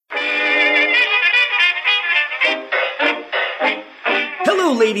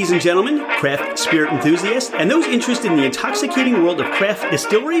ladies and gentlemen, craft spirit enthusiasts, and those interested in the intoxicating world of craft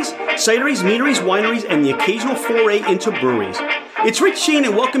distilleries, cideries, meaderies, wineries, and the occasional foray into breweries. It's Rich Shane,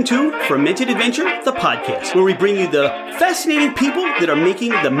 and welcome to Fermented Adventure, the podcast, where we bring you the fascinating people that are making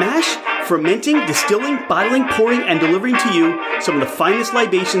the mash, fermenting, distilling, bottling, pouring, and delivering to you some of the finest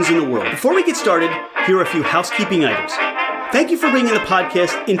libations in the world. Before we get started, here are a few housekeeping items. Thank you for bringing the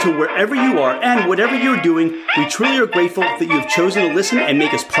podcast into wherever you are and whatever you're doing. We truly are grateful that you have chosen to listen and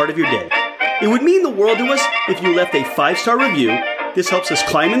make us part of your day. It would mean the world to us if you left a 5-star review. This helps us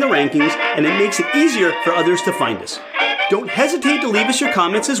climb in the rankings, and it makes it easier for others to find us. Don't hesitate to leave us your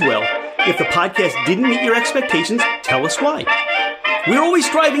comments as well. If the podcast didn't meet your expectations, tell us why. We're always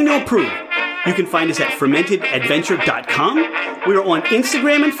striving to improve. You can find us at fermentedadventure.com. We are on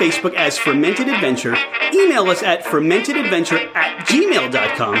Instagram and Facebook as Fermented Adventure. Email us at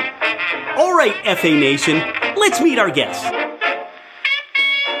fermentedadventure@gmail.com. All right, FA Nation, let's meet our guest.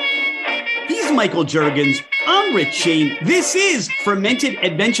 He's Michael Juergens. I'm Rich Shane. This is Fermented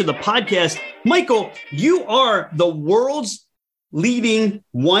Adventure, the podcast. Michael, you are the world's leading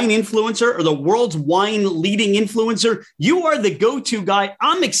wine influencer, or the world's wine leading influencer. You are the go-to guy.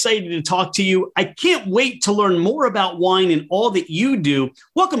 I'm excited to talk to you. I can't wait to learn more about wine and all that you do.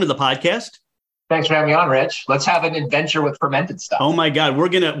 Welcome to the podcast. Thanks for having me on, Rich. Let's have an adventure with fermented stuff. Oh my God, we're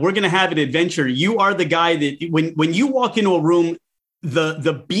gonna have an adventure. You are the guy that when you walk into a room,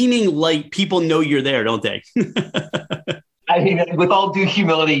 the beaming light, people know you're there, don't they? I mean, with all due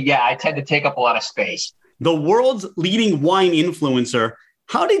humility, yeah, I tend to take up a lot of space. The world's leading wine influencer.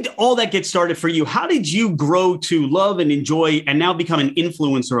 How did all that get started for you? How did you grow to love and enjoy and now become an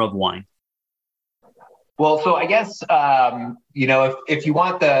influencer of wine? Well, so I guess, if you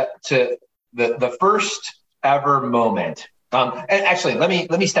want the first ever moment, and actually, let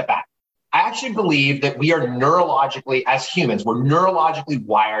me step back. I actually believe that we are neurologically, as humans, we're neurologically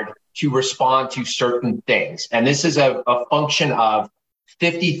wired to respond to certain things. And this is a function of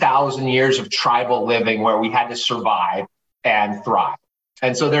 50,000 years of tribal living where we had to survive and thrive.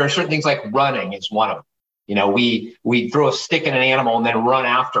 And so there are certain things like running is one of them. You know, we throw a stick at an animal and then run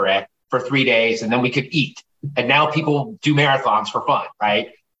after it for 3 days, and then we could eat. And now people do marathons for fun,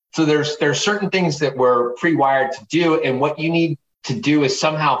 right? So there's certain things that we're pre-wired to do. And what you need to do is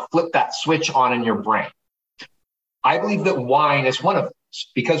somehow flip that switch on in your brain. I believe that wine is one of them,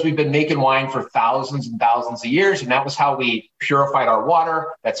 because we've been making wine for thousands and thousands of years. And that was how we purified our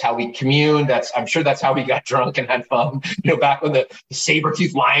water. That's how we communed. I'm sure that's how we got drunk and had fun, back when the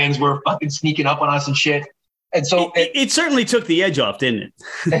saber-toothed lions were fucking sneaking up on us and shit. And so it certainly took the edge off, didn't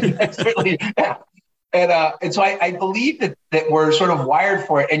it? Certainly, yeah. And so I believe that we're sort of wired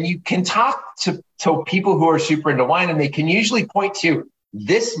for it. And you can talk to people who are super into wine, and they can usually point to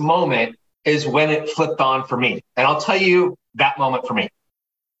this moment is when it flipped on for me. And I'll tell you that moment for me.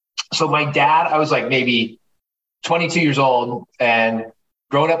 So my dad, I was like maybe 22 years old and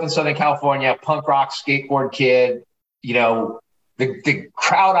growing up in Southern California, punk rock skateboard kid. The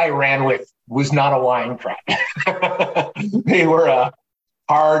crowd I ran with was not a wine crowd. They were a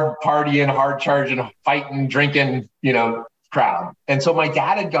hard partying, hard charging, fighting, drinking, crowd. And so my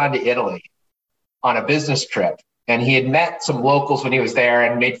dad had gone to Italy on a business trip, and he had met some locals when he was there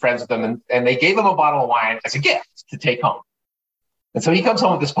and made friends with them. And they gave him a bottle of wine as a gift to take home. And so he comes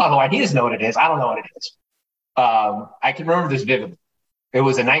home with this bottle of wine. He doesn't know what it is. I don't know what it is. I can remember this vividly. It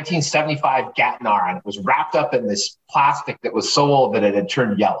was a 1975 Gatnar, and it was wrapped up in this plastic that was so old that it had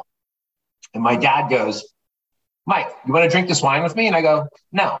turned yellow. And my dad goes, "Mike, you want to drink this wine with me?" And I go,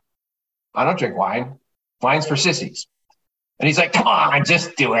 "No, I don't drink wine. Wine's for sissies." And he's like, "Come on,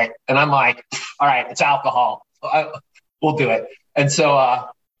 just do it." And I'm like, "All right, it's alcohol. We'll do it." And so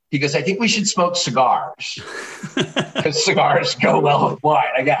he goes, "I think we should smoke cigars because cigars go well with wine,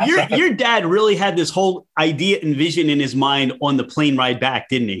 I guess." Your dad really had this whole idea and vision in his mind on the plane ride back,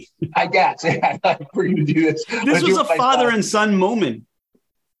 didn't he? I guess. Yeah, we're going to do this. This was a father and son moment.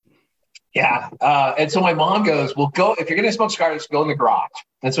 Yeah. And so my mom goes, "Well, go, if you're going to smoke cigars, go in the garage."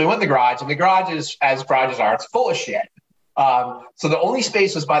 And so we went in the garage, and the garage is, as garages are, it's full of shit. So the only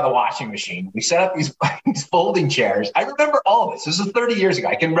space was by the washing machine. We set up these folding chairs. I remember all of this. This is 30 years ago.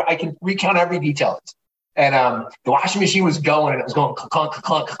 I can recount every detail. And the washing machine was going, and it was going clunk,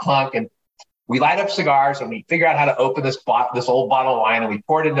 clunk, clunk. And we light up cigars, and we figure out how to open this old bottle of wine, and we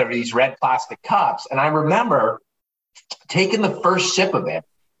pour it into these red plastic cups. And I remember taking the first sip of it,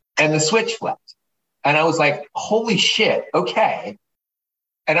 and the switch flipped. And I was like, holy shit, okay.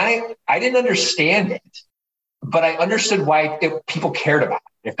 And I didn't understand it, but I understood why people cared about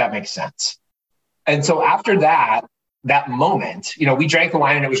it, if that makes sense. And so after that moment, we drank the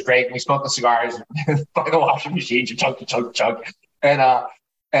wine and it was great. And we smoked the cigars by the washing machine, chunk. And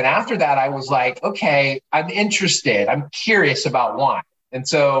And after that, I was like, okay, I'm interested. I'm curious about wine. And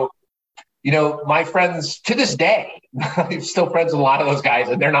so, my friends to this day, I'm still friends with a lot of those guys,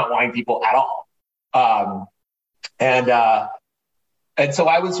 and they're not wine people at all. Um, and so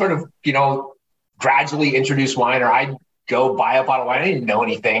I would sort of, gradually introduce wine, or I'd go buy a bottle of wine. I didn't know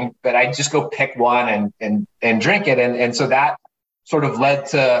anything, but I'd just go pick one and drink it. And so that sort of led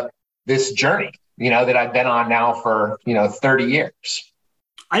to this journey, that I've been on now for, 30 years.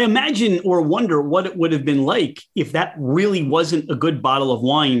 I imagine or wonder what it would have been like if that really wasn't a good bottle of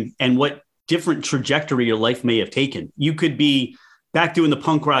wine, and what different trajectory your life may have taken. You could be back doing the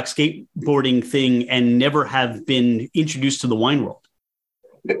punk rock skateboarding thing and never have been introduced to the wine world.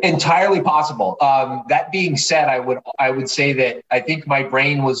 Entirely possible. That being said, I would say that I think my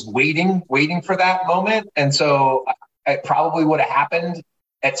brain was waiting for that moment. And so it probably would have happened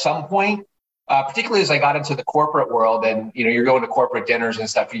at some point. Particularly as I got into the corporate world, and you're going to corporate dinners and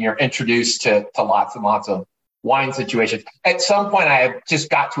stuff, and you're introduced to lots and lots of wine situations. At some point, I have just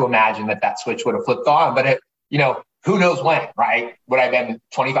got to imagine that switch would have flipped on. But who knows when, right? Would I have been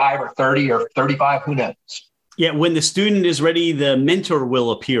 25 or 30 or 35? Who knows? Yeah, when the student is ready, the mentor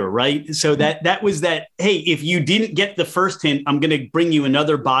will appear, right? So that was that. Hey, if you didn't get the first hint, I'm going to bring you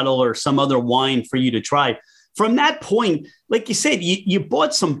another bottle or some other wine for you to try. From that point, like you said, you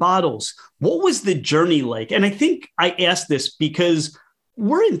bought some bottles. What was the journey like? And I think I asked this because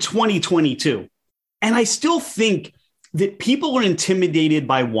we're in 2022, and I still think that people are intimidated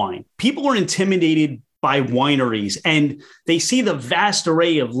by wine. People are intimidated by wineries, and they see the vast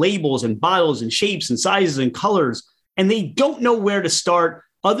array of labels and bottles and shapes and sizes and colors, and they don't know where to start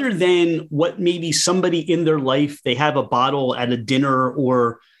other than what maybe somebody in their life, they have a bottle at a dinner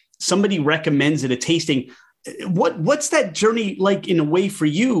or somebody recommends at a tasting. What's that journey like in a way for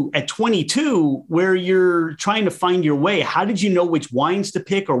you at 22, where you're trying to find your way? How did you know which wines to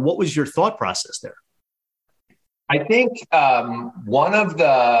pick, or what was your thought process there? I think one of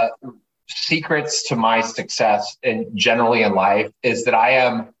the secrets to my success and generally in life is that I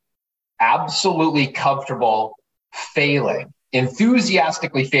am absolutely comfortable failing,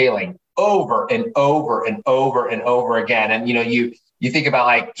 enthusiastically failing over and over and over and over again. And, you think about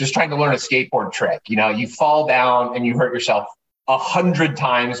like just trying to learn a skateboard trick, you fall down and you hurt yourself 100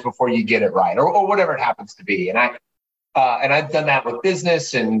 times before you get it right, or whatever it happens to be. And I've done that with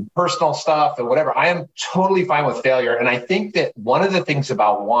business and personal stuff and whatever. I am totally fine with failure. And I think that one of the things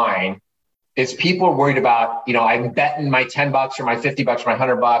about wine is people are worried about, I'm betting my $10 or my $50 or my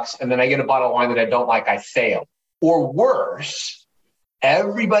 $100, and then I get a bottle of wine that I don't like, I fail. Or worse,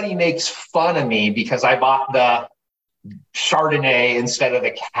 everybody makes fun of me because I bought the Chardonnay instead of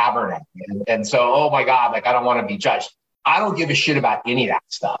the Cabernet. And so, oh my God, like I don't want to be judged. I don't give a shit about any of that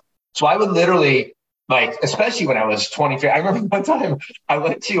stuff. So I would literally, like, especially when I was 23, I remember one time I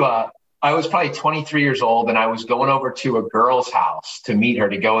went to, I was probably 23 years old, and I was going over to a girl's house to meet her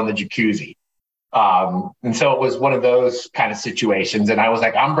to go in the jacuzzi. And so it was one of those kind of situations. And I was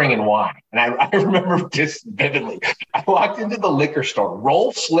like, I'm bringing wine. And I remember this vividly. I walked into the liquor store,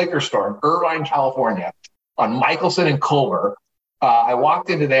 Rolf's Liquor Store in Irvine, California, on Michelson and Culver. I walked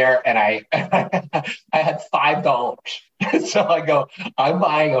into there and I had $5. So I go, I'm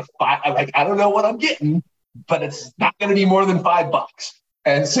buying I'm like, I don't know what I'm getting, but it's not going to be more than $5.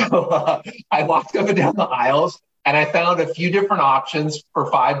 And so I walked up and down the aisles, and I found a few different options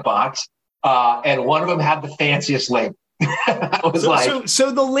for $5. And one of them had the fanciest label.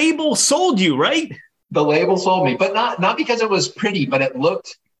 So the label sold you, right? The label sold me, but not because it was pretty, but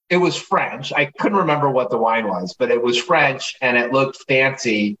it was French. I couldn't remember what the wine was, but it was French and it looked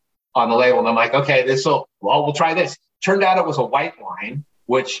fancy on the label. And I'm like, okay, we'll try this. Turned out it was a white wine,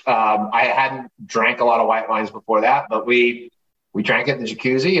 which I hadn't drank a lot of white wines before that, but we drank it in the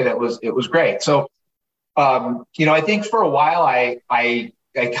jacuzzi, and it was great. So, I think for a while I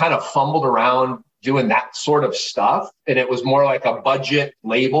kind of fumbled around doing that sort of stuff, and it was more like a budget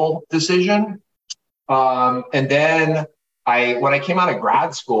label decision. And then when I came out of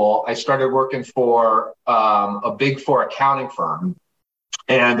grad school, I started working for a Big Four accounting firm,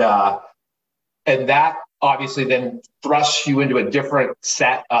 and that obviously then thrusts you into a different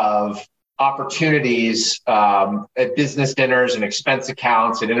set of opportunities at business dinners and expense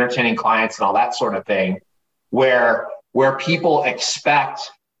accounts and entertaining clients and all that sort of thing, where people expect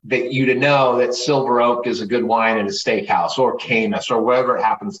that you to know that Silver Oak is a good wine in a steakhouse, or Caymus, or whatever it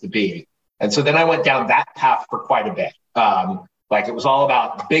happens to be. And so then I went down that path for quite a bit. Like it was all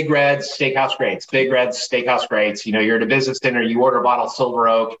about Big Reds, steakhouse greats, Big Reds, steakhouse greats. You're at a business dinner, you order a bottle of Silver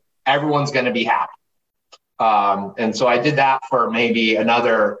Oak, everyone's going to be happy. And so I did that for maybe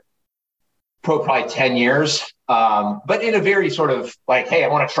another probably 10 years. But in a very sort of like, hey, I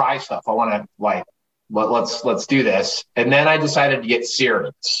want to try stuff. I want to like, let's do this. And then I decided to get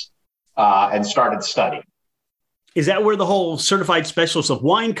serious and started studying. Is that where the whole certified specialist of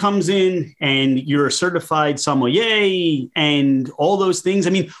wine comes in, and you're a certified sommelier and all those things?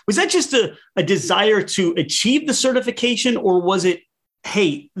 I mean, was that just a desire to achieve the certification, or was it,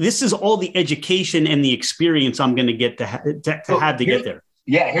 hey, this is all the education and the experience I'm going to get to have to get there?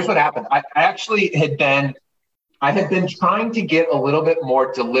 Yeah, here's what happened. I actually had been trying to get a little bit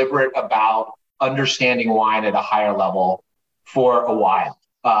more deliberate about understanding wine at a higher level for a while.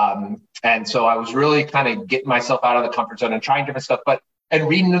 And so I was really kind of getting myself out of the comfort zone and trying different stuff, and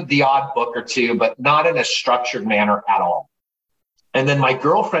reading the odd book or two, but not in a structured manner at all. And then my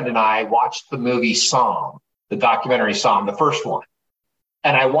girlfriend and I watched the movie Somm, the documentary Somm, the first one.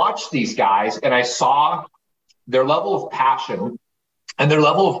 And I watched these guys and I saw their level of passion and their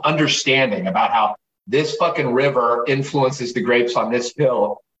level of understanding about how this fucking river influences the grapes on this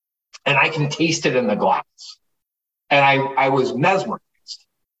hill. And I can taste it in the glass. And I was mesmerized.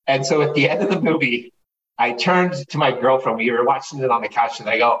 And so at the end of the movie, I turned to my girlfriend. We were watching it on the couch, and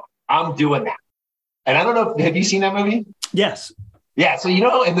I go, I'm doing that. And I don't know, have you seen that movie? Yes. Yeah. So, you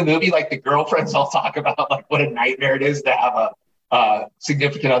know, in the movie, like the girlfriends all talk about like what a nightmare it is to have a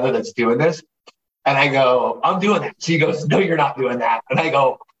significant other that's doing this. And I go, I'm doing that. She goes, no, you're not doing that. And I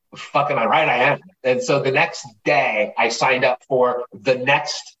go, fucking right, I am. And so the next day I signed up for the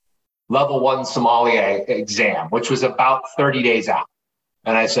next level 1 sommelier exam, which was about 30 days out.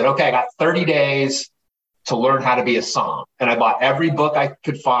 And I said, okay, I got 30 days to learn how to be a somm. And I bought every book I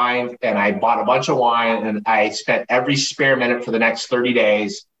could find, and I bought a bunch of wine, and I spent every spare minute for the next 30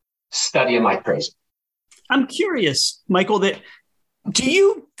 days studying like crazy. I'm curious, Michael, do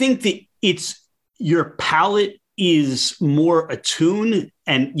you think that it's your palate is more attuned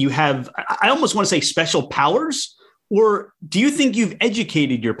and you have, I almost want to say special powers, or do you think you've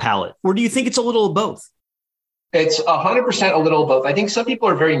educated your palate, or do you think it's a little of both? It's 100% a little of both. I think some people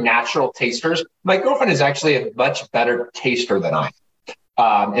are very natural tasters. My girlfriend is actually a much better taster than I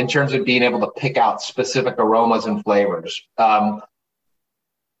am in terms of being able to pick out specific aromas and flavors. I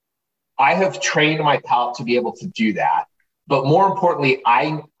have trained my palate to be able to do that. But more importantly,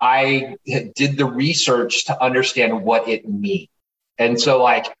 I did the research to understand what it means. And so,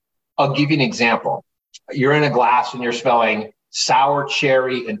 like, I'll give you an example. You're in a glass and you're smelling sour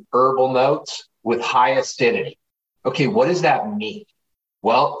cherry and herbal notes with high acidity. Okay, what does that mean?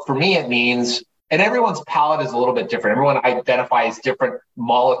 Well, for me, it means, and everyone's palate is a little bit different. Everyone identifies different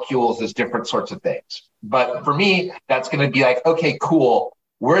molecules as different sorts of things. But for me, that's going to be like, okay, cool.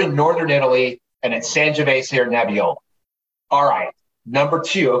 We're in Northern Italy and it's Sangiovese or Nebbiolo. All right. Number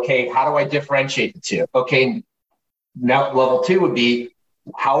 2, okay, how do I differentiate the two? Okay, now level 2 would be,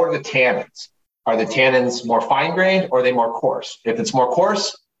 how are the tannins? Are the tannins more fine-grained or are they more coarse? If it's more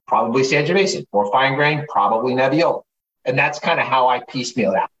coarse, probably Sangiovese. More fine-grained, probably Nebbiolo. And that's kind of how I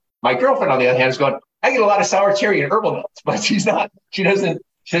piecemeal that. My girlfriend, on the other hand, is going, I get a lot of sour cherry and herbal notes, but she hasn't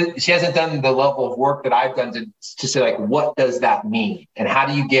done the level of work that I've done to say, like, what does that mean? And how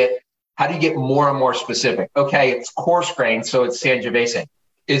do you get more and more specific? Okay, it's coarse grain, so it's Sangiovese.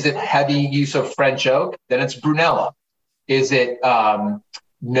 Is it heavy use of French oak? Then it's Brunello. Is it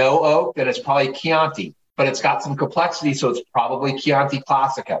no oak? Then it's probably Chianti. But it's got some complexity, so it's probably Chianti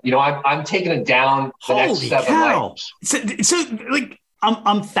Classica. You know, I'm taking it down the next 7 layers. So like,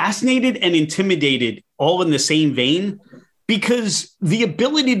 I'm fascinated and intimidated all in the same vein, because the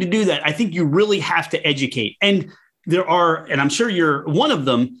ability to do that, I think you really have to educate. And there are, and I'm sure you're one of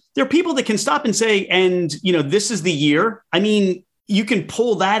them, there are people that can stop and say, and, you know, this is the year. I mean, you can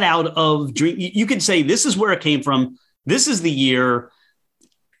pull that out of drink. You could say, this is where it came from. This is the year.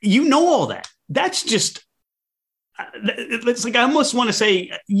 You know, all that. That's just, it's like, I almost want to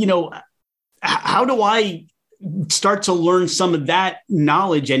say, you know, how do I start to learn some of that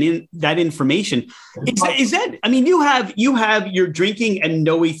knowledge and that information? Is that, I mean, you have your drinking and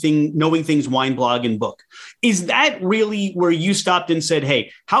knowing things wine blog and book. Is that really where you stopped and said,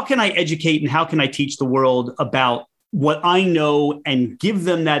 hey, how can I educate and how can I teach the world about what I know and give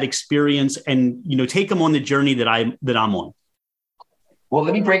them that experience and, you know, take them on the journey that I'm on? Well,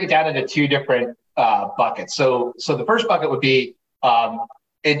 let me break it down into 2 different buckets. So the first bucket would be,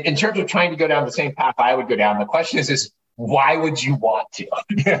 in terms of trying to go down the same path I would go down, the question is why would you want to?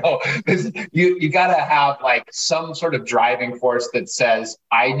 You got to have like some sort of driving force that says,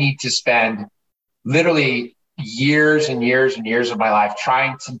 I need to spend literally years and years and years of my life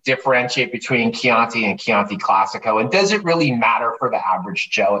trying to differentiate between Chianti and Chianti Classico. And does it really matter for the average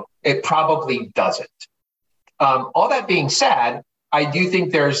Joe? It probably doesn't. All that being said, I do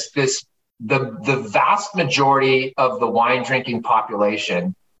think there's this the vast majority of the wine drinking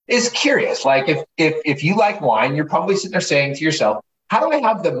population is curious. Like if you like wine, you're probably sitting there saying to yourself, how do I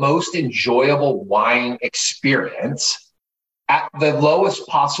have the most enjoyable wine experience at the lowest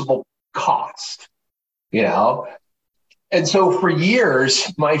possible cost? You know? And so for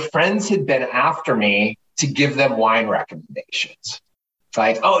years, my friends had been after me to give them wine recommendations.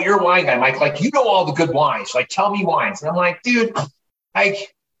 Like, oh, you're a wine guy, Mike. Like, you know all the good wines. Like, tell me wines. And I'm like, dude,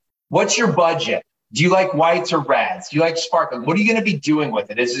 like, what's your budget? Do you like whites or reds? Do you like sparkling? What are you going to be doing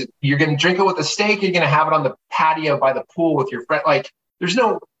with it? Is it you're going to drink it with a steak? You're going to have it on the patio by the pool with your friend? Like, there's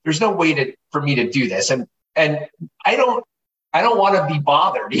no way for me to do this. And I don't want to be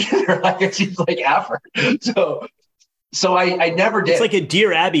bothered either. Like, it seems like effort. So I never did. It's like a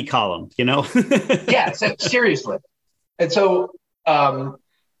Dear Abby column, you know? Yeah, seriously. And so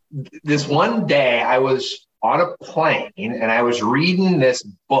this one day I was on a plane and I was reading this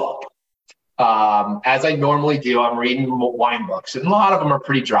book. As I normally do, I'm reading wine books, and a lot of them are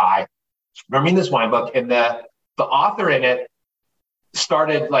pretty dry. I'm reading this wine book, and the author in it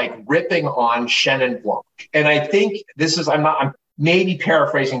started like ripping on Chenin Blanc. And I think I'm maybe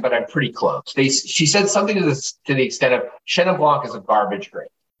paraphrasing, but I'm pretty close. She said something to the extent of Chenin Blanc is a garbage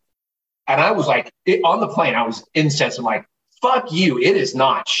grape. And I was like, on the plane, I was incensed. I'm like, fuck you. It is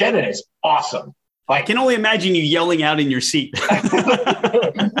not. Chenin is awesome. Like, I can only imagine you yelling out in your seat.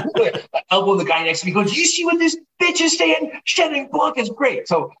 Elbowing the guy next to me, goes, you see what this bitch is saying? Chenin Blanc is great.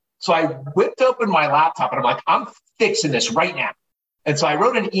 So I whipped open my laptop and I'm like, I'm fixing this right now. And so I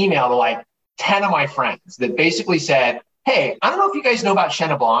wrote an email to like 10 of my friends that basically said, hey, I don't know if you guys know about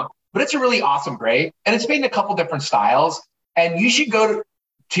Chenin Blanc, but it's a really awesome grape. And it's made in a couple different styles. And you should go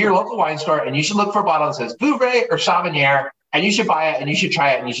to your local wine store and you should look for a bottle that says Vouvray or Sauvignon, and you should buy it and you should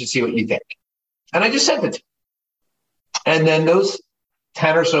try it and you should see what you think. And I just sent it to them. And then those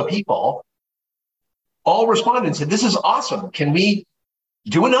 10 or so people all responded and said, this is awesome. Can we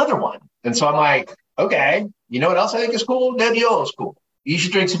do another one? And so I'm like, okay, you know what else I think is cool? Nebbiolo is cool. You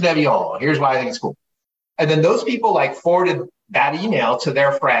should drink some Nebbiolo. Here's why I think it's cool. And then those people like forwarded that email to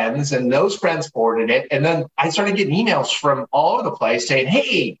their friends, and those friends forwarded it. And then I started getting emails from all over the place saying,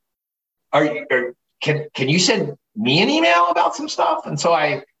 hey, can you send me an email about some stuff? And so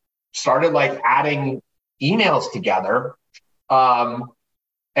I started like adding emails together. And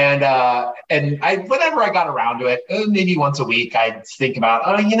whenever I got around to it, maybe once a week, I'd think about,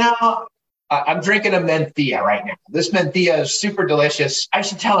 I'm drinking a Mencia right now. This Mencia is super delicious. I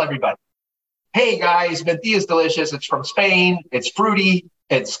should tell everybody, hey guys, Mencia is delicious. It's from Spain. It's fruity.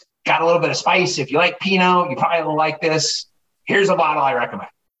 It's got a little bit of spice. If you like Pinot, you probably will like this. Here's a bottle I recommend.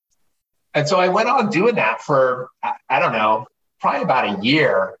 And so I went on doing that for, I don't know, probably about a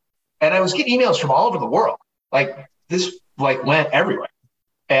year. And I was getting emails from all over the world. Like this like went everywhere.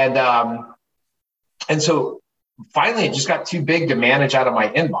 And so finally it just got too big to manage out of my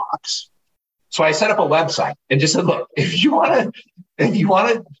inbox. So I set up a website and just said, look, if you want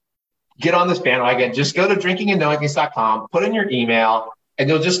to get on this bandwagon, just go to drinkingandknowingthings.com, put in your email, and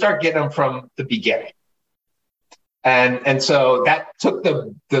you'll just start getting them from the beginning. And so that took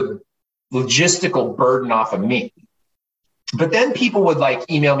the logistical burden off of me. But then people would like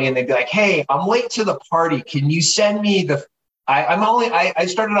email me and they'd be like, hey, I'm late to the party. Can you send me I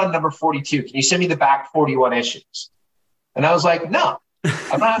started on number 42. Can you send me the back 41 issues? And I was like, no,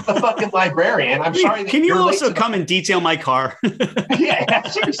 I'm not the fucking librarian. I'm sorry. Can you also come and detail my car? yeah,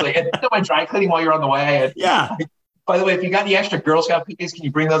 seriously. And do my dry cleaning while you're on the way. And, yeah. By the way, if you got any extra Girl Scout cookies, can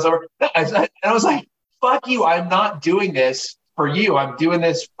you bring those over? No, and I was like, fuck you. I'm not doing this for you. I'm doing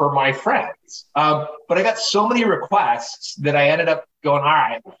this for my friends. But I got so many requests that I ended up going, all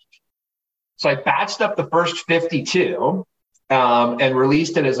right. So I batched up the first 52 and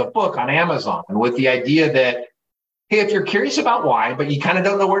released it as a book on Amazon with the idea that, hey, if you're curious about wine, but you kind of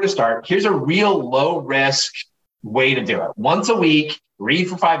don't know where to start, here's a real low risk way to do it. Once a week, read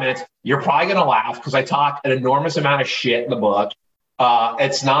for 5 minutes. You're probably going to laugh because I talk an enormous amount of shit in the book.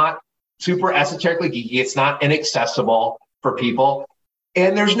 It's not super esoterically geeky. It's not inaccessible for people.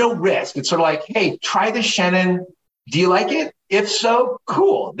 And there's no risk. It's sort of like, hey, try the Chenin. Do you like it? If so,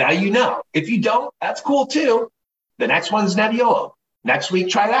 cool. Now you know. If you don't, that's cool too. The next one's Nebbiolo. Next week,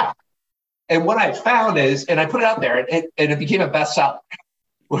 try that. And what I found is, and I put it out there, and it became a bestseller,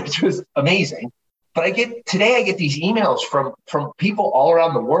 which was amazing. But I get these emails from people all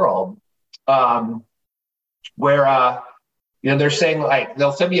around the world, where they're saying like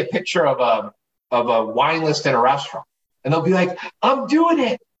they'll send me a picture of a wine list in a restaurant, and they'll be like, "I'm doing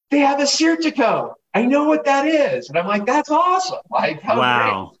it. They have a Sirtico. I know what that is," and I'm like, "That's awesome! Like, how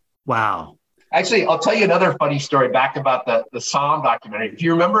great." Wow. Actually, I'll tell you another funny story back about the Somm documentary. If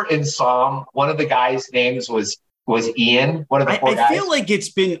you remember in Somm, one of the guys' names was Ian, one of the four guys. I feel like it's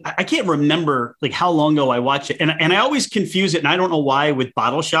been, I can't remember like how long ago I watched it. And I always confuse it. And I don't know why with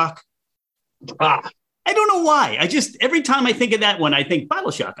Bottle Shock. I don't know why. I just, every time I think of that one, I think Bottle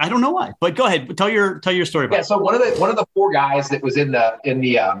Shock. I don't know why, but go ahead. Tell your story. Yeah. So one of the four guys that was in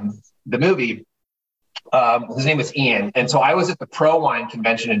the movie, his name was Ian. And so I was at the Pro Wine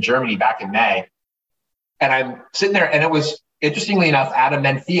convention in Germany back in May, and I'm sitting there, and it was, interestingly enough, at a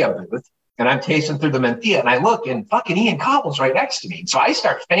Menthea booth, and I'm tasting through the Menthea, and I look, and fucking Ian Cobble's right next to me. So I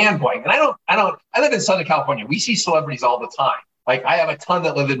start fanboying, and I live in Southern California. We see celebrities all the time. Like, I have a ton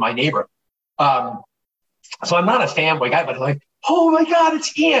that live in my neighborhood. So I'm not a fanboy guy, but like, oh my God,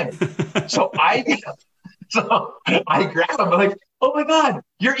 it's Ian. so I grab him. I'm like, oh my God,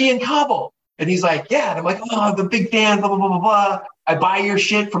 you're Ian Cobble. And he's like, yeah. And I'm like, oh, I'm a big fan, blah, blah, blah, blah, blah. I buy your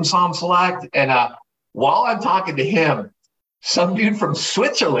shit from Somm Select. And while I'm talking to him, some dude from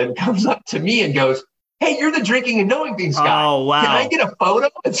Switzerland comes up to me and goes, hey, you're the Drinking and Knowing Things guy. Oh, wow. Can I get a photo?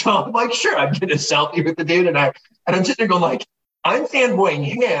 And so I'm like, sure. I'm getting a selfie with the dude. And I'm sitting there going like, I'm fanboying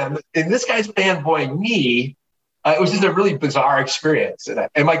him, and this guy's fanboying me. It was just a really bizarre experience.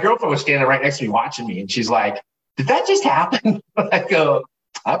 And my girlfriend was standing right next to me watching me, and she's like, did that just happen? I go,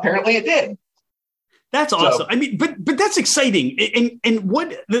 apparently it did. That's awesome. I mean, but that's exciting. And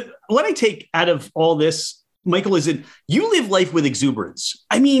what I take out of all this, Michael, is that you live life with exuberance.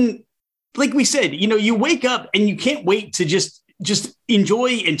 I mean, like we said, you wake up and you can't wait to just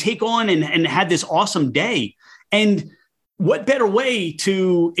enjoy and take on and have this awesome day. And what better way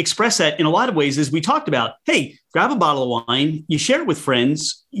to express that in a lot of ways is we talked about, hey, grab a bottle of wine, you share it with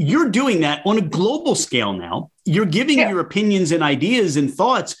friends. You're doing that on a global scale now. You're giving your opinions and ideas and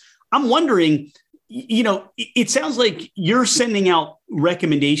thoughts. I'm wondering, it sounds like you're sending out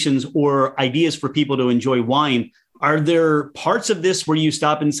recommendations or ideas for people to enjoy wine. Are there parts of this where you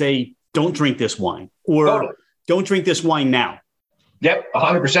stop and say, don't drink this wine, or don't drink this wine now? Yep,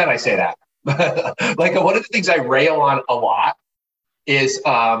 100% I say that. Like, one of the things I rail on a lot is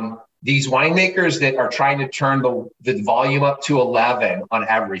these winemakers that are trying to turn the volume up to 11 on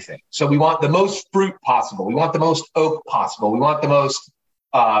everything. So we want the most fruit possible. We want the most oak possible. We want the most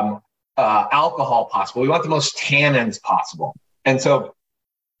alcohol possible. We want the most tannins possible. And so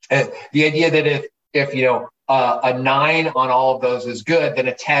the idea that if a 9 on all of those is good, then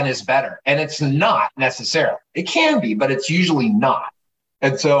a 10 is better. And it's not necessarily. It can be, but it's usually not.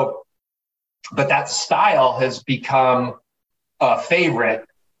 And so, but that style has become a favorite,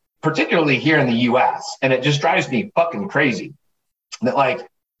 particularly here in the US. And it just drives me fucking crazy. That, like,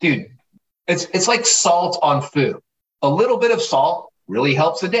 dude, it's like salt on food. A little bit of salt really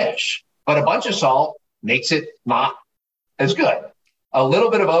helps a dish, but a bunch of salt makes it not as good. A little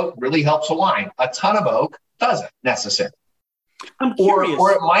bit of oak really helps a wine. A ton of oak doesn't necessarily. I'm curious.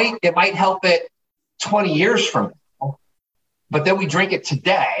 Or it might help it 20 years from now, but then we drink it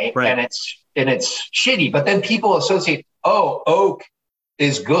today, right, and it's shitty. But then people associate, oak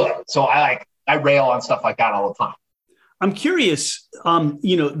is good. So I rail on stuff like that all the time. I'm curious, in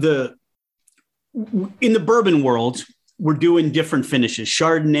the bourbon world, we're doing different finishes.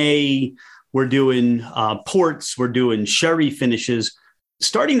 Chardonnay, we're doing ports, we're doing sherry finishes.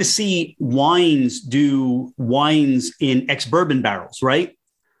 Starting to see wines do wines in ex-bourbon barrels, right?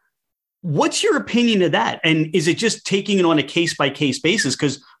 What's your opinion of that? And is it just taking it on a case-by-case basis?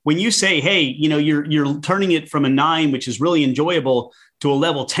 Because when you say, hey, you're turning it from a 9, which is really enjoyable, to a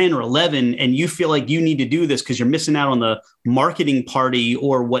level 10 or 11, and you feel like you need to do this because you're missing out on the marketing party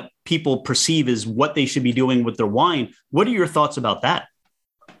or what people perceive as what they should be doing with their wine. What are your thoughts about that?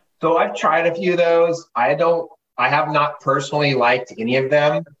 So I've tried a few of those. I have not personally liked any of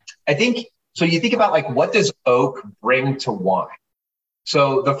them. I think, so you think about, like, what does oak bring to wine?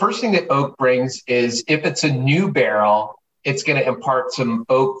 So the first thing that oak brings is, if it's a new barrel, it's going to impart some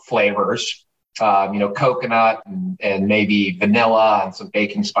oak flavors, coconut and maybe vanilla and some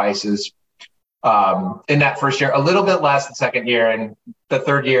baking spices in that first year, a little bit less the second year. And the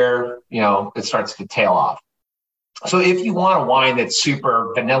third year, it starts to tail off. So if you want a wine that's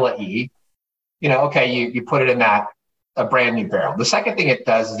super vanilla-y, you put it in a brand new barrel. The second thing it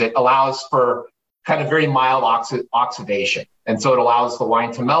does is it allows for kind of very mild oxidation. And so it allows the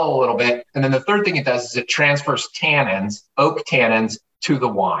wine to mellow a little bit. And then the third thing it does is it transfers tannins, oak tannins, to the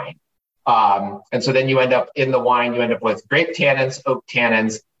wine. And so then you end up with grape tannins, oak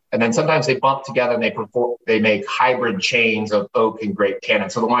tannins, and then sometimes they bump together and they make hybrid chains of oak and grape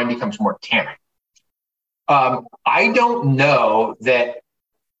tannins. So the wine becomes more tannic. I don't know that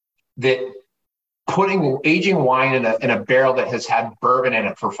aging wine in a barrel that has had bourbon in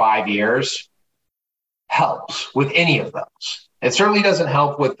it for 5 years helps with any of those. It certainly doesn't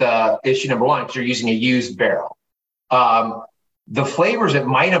help with issue number one because you're using a used barrel. The flavors at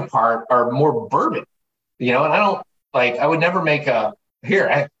Mina Part are more bourbon, and I would never make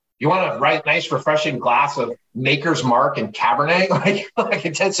you want a nice, refreshing glass of Maker's Mark and Cabernet?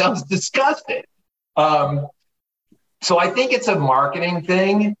 That sounds disgusting. So I think it's a marketing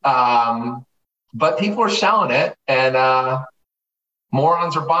thing, but people are selling it and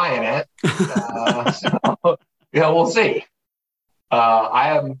morons are buying it. We'll see.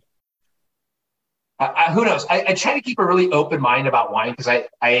 Who knows? I try to keep a really open mind about wine because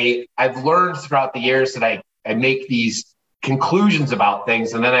I've learned throughout the years that I make these conclusions about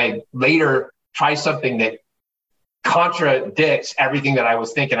things, and then I later try something that contradicts everything that I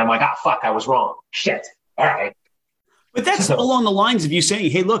was thinking. I'm like, fuck, I was wrong. Shit. All right. But that's along the lines of you saying,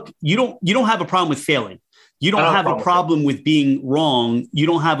 hey, look, you don't have a problem with failing. You don't have a problem with being wrong. You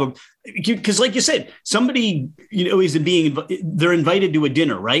don't have because like you said, somebody, they're invited to a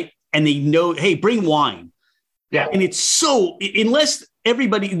dinner, right? And they know, hey, bring wine. Yeah. And it's unless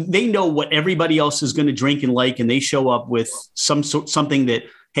they know what everybody else is going to drink and like, and they show up with something that,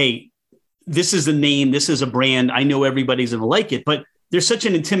 hey, this is a name, this is a brand. I know everybody's going to like it, but there's such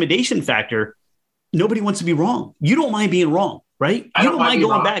an intimidation factor. Nobody wants to be wrong. You don't mind being wrong, right? You don't mind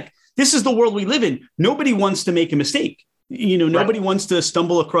going back. This is the world we live in. Nobody wants to make a mistake. Nobody wants to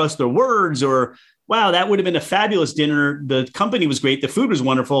stumble across their words or, wow, that would have been a fabulous dinner. The company was great. The food was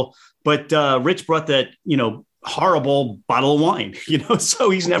wonderful. But Rich brought that, horrible bottle of wine,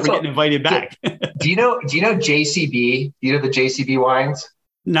 so he's never getting invited back. Do you know JCB? You know the JCB wines?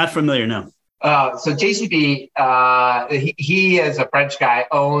 Not familiar, no. So JCB, he is a French guy,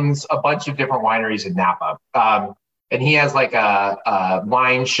 owns a bunch of different wineries in Napa. And he has like a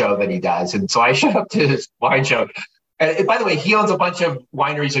wine show that he does. And so I showed up to his wine show. And by the way, he owns a bunch of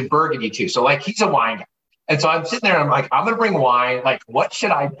wineries in Burgundy too. So like he's a wine guy. And so I'm sitting there and I'm like, I'm going to bring wine. Like, what should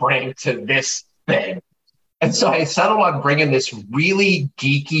I bring to this thing? And so I settled on bringing this really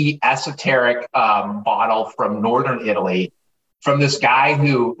geeky, esoteric bottle from Northern Italy from this guy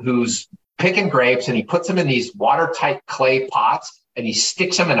who's picking grapes, and he puts them in these watertight clay pots and he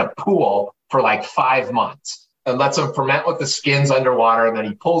sticks them in a pool for like 5 months and lets them ferment with the skins underwater. And then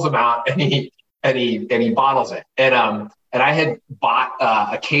he pulls them out and he bottles it. And I had bought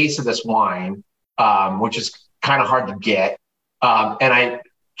a case of this wine, which is kind of hard to get. And I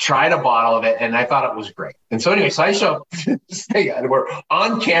tried a bottle of it and I thought it was great. And so anyway, so I show up this thing and we're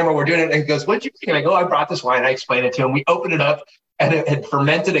on camera, we're doing it. And he goes, what'd you think? And I go, I brought this wine. I explained it to him. We opened it up and it had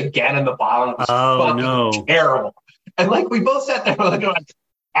fermented again in the bottle. It was fucking terrible. And like, we both sat there like,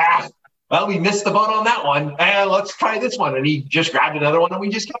 well, we missed the boat on that one. Let's try this one. And he just grabbed another one and we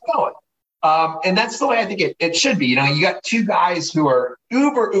just kept going. And that's the way I think it should be. You got two guys who are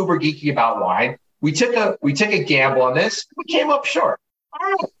uber geeky about wine. We took a gamble on this. We came up short. All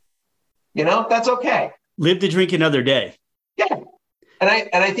right. That's okay. Live to drink another day. Yeah. And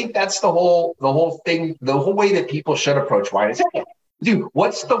I think that's the whole thing, the whole way that people should approach wine is, hey, dude,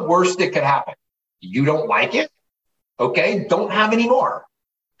 what's the worst that could happen? You don't like it? Okay, don't have any more.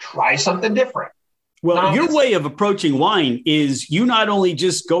 Try something different. Well, your way of approaching wine is you not only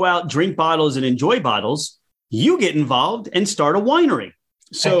just go out, drink bottles and enjoy bottles, you get involved and start a winery.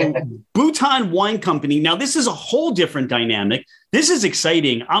 So Bhutan Wine Company. Now, this is a whole different dynamic. This is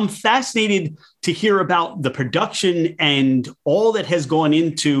exciting. I'm fascinated to hear about the production and all that has gone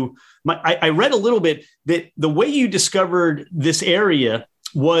into I read a little bit that the way you discovered this area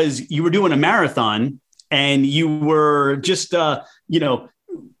was you were doing a marathon and you were just, you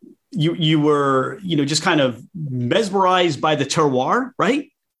were, just kind of mesmerized by the terroir, right?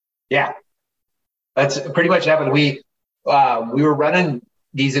 Yeah, that's pretty much happened. We were running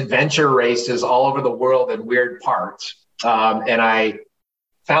these adventure races all over the world in weird parts. And I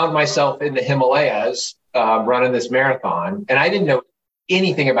found myself in the Himalayas running this marathon. And I didn't know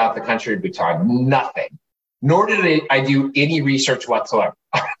anything about the country of Bhutan, nothing. Nor did I do any research whatsoever.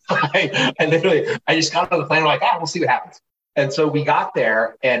 I just got on the plane and like, we'll see what happens. And so we got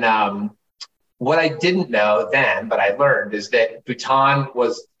there. And what I didn't know then, but I learned, is that Bhutan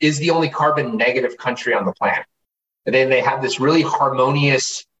is the only carbon negative country on the planet. And then they have this really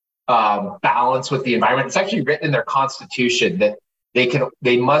harmonious balance with the environment. It's actually written in their constitution that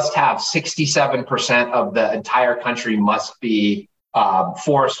they must have 67% of the entire country must be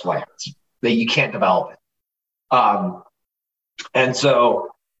forest lands, that you can't develop it. And so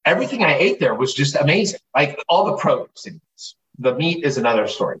everything I ate there was just amazing. Like all the produce, the meat is another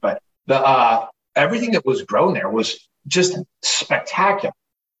story, but the everything that was grown there was just spectacular.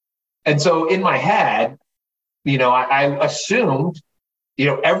 And so in my head, I assumed,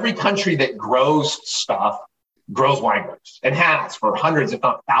 every country that grows stuff grows wine grapes and has for hundreds, if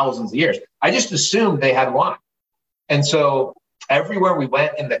not thousands of years. I just assumed they had wine. And so everywhere we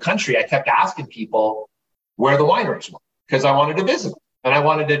went in the country, I kept asking people where the wineries were because I wanted to visit them and I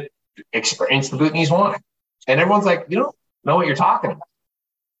wanted to experience the Bhutanese wine. And everyone's like, you don't know what you're talking about.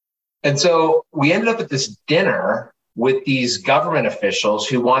 And so we ended up at this dinner with these government officials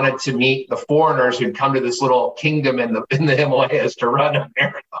who wanted to meet the foreigners who'd come to this little kingdom in the Himalayas to run a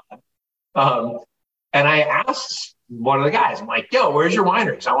marathon. And I asked one of the guys, I'm like, yo, where's your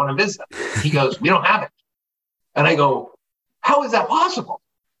wineries? I want to visit them. He goes, we don't have it. And I go, how is that possible?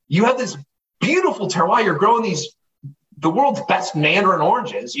 You have this beautiful terroir. You're growing the world's best Mandarin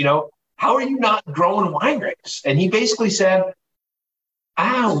oranges. How are you not growing wine grapes? And he basically said,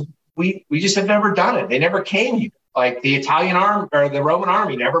 we just have never done it. They never came here. Like the Italian army or the Roman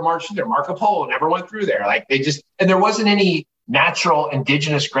army never marched through there. Marco Polo never went through there. Like and there wasn't any natural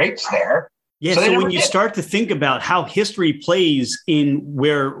indigenous grapes there. Yeah. So when you start to think about how history plays in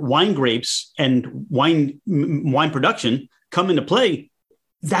where wine grapes and wine production come into play,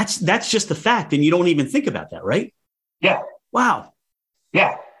 that's just the fact. And you don't even think about that, right? Yeah. Wow.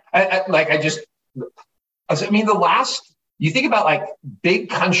 Yeah. You think about like big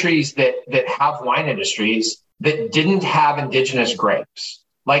countries that have wine industries that didn't have indigenous grapes,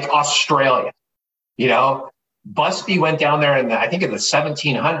 like Australia. Busby went down there in the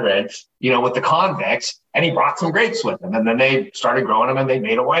 1700s, with the convicts, and he brought some grapes with him. And then they started growing them and they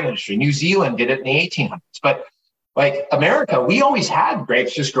made a wine industry. New Zealand did it in the 1800s. But like America, we always had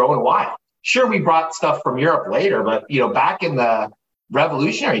grapes just growing wild. Sure, we brought stuff from Europe later, but, back in the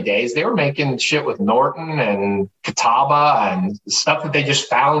revolutionary days, they were making shit with Norton and Catawba and stuff that they just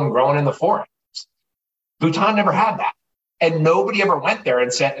found growing in the forest. Bhutan never had that. And nobody ever went there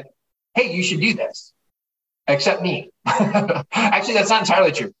and said, hey, you should do this, except me. Actually, that's not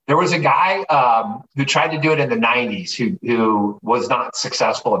entirely true. There was a guy who tried to do it in the 90s who was not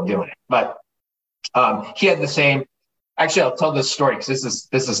successful in doing it. But he had the same. Actually, I'll tell this story because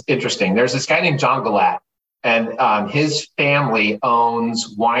this is interesting. There's this guy named John Gillette, and his family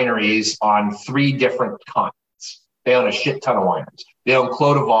owns wineries on 3 different continents. They own a shit ton of wineries. They own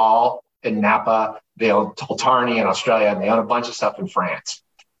Clos de Vol in Napa. They own Toltarny in Australia, and they own a bunch of stuff in France.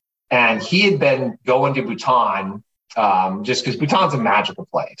 And he had been going to Bhutan just because Bhutan's a magical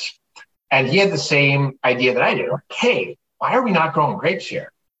place. And he had the same idea that I did. Like, hey, why are we not growing grapes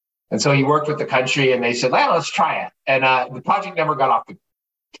here? And so he worked with the country and they said, well, let's try it. And the project never got off the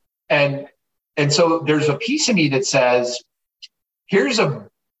ground. And so there's a piece of me that says, here's a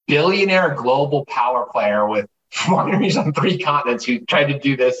billionaire global power player with wineries on 3 continents who tried to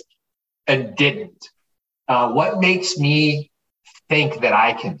do this and didn't. What makes me think that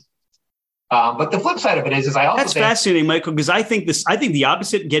I can? But the flip side of it is I also that's fascinating, Michael, because I think the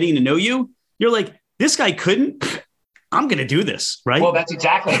opposite, getting to know you, you're like, this guy couldn't, I'm going to do this, right? Well, that's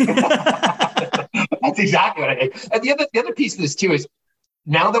exactly what I did. And the other piece of this too is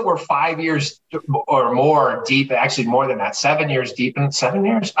now that we're 5 years or more deep, actually more than that, 7 years deep, in 7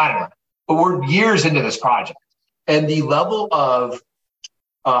 years, I don't know, but we're years into this project, and the level of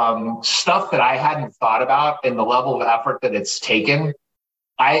stuff that I hadn't thought about and the level of effort that it's taken.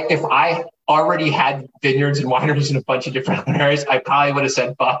 If I already had vineyards and wineries in a bunch of different areas, I probably would have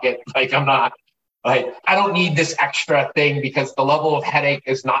said, fuck it. Like, I don't need this extra thing because the level of headache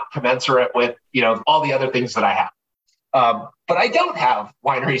is not commensurate with, all the other things that I have. But I don't have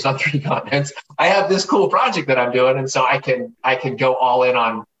wineries on 3 continents. I have this cool project that I'm doing. And so I can go all in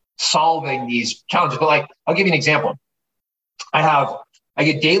on solving these challenges. But like, I'll give you an example. I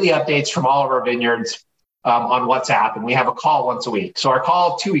get daily updates from all of our vineyards on WhatsApp, and we have a call once a week. So our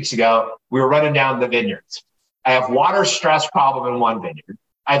call 2 weeks ago, we were running down the vineyards. I have water stress problem in one vineyard.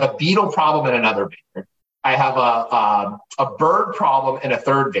 I have a beetle problem in another vineyard. I have a bird problem in a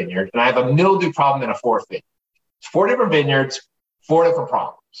third vineyard, and I have a mildew problem in a fourth vineyard. It's 4 different vineyards, 4 different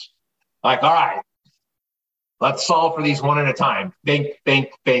problems. Like, all right, let's solve for these one at a time. Think,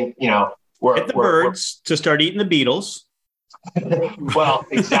 get the birds to start eating the beetles. Well,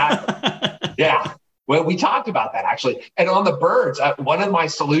 exactly. Yeah. Well, we talked about that actually. And on the birds, one of my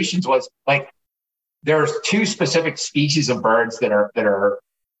solutions was like, there's 2 specific species of birds that are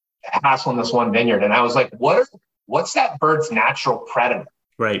hassling this one vineyard. And I was like, what's that bird's natural predator?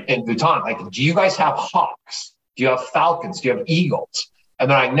 Right. In Bhutan? Like, do you guys have hawks? Do you have falcons? Do you have eagles?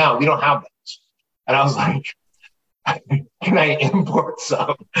 And they're like, no, we don't have those. And I was like, can I import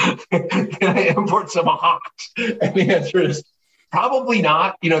some? Can I import some hawks? And the answer is Probably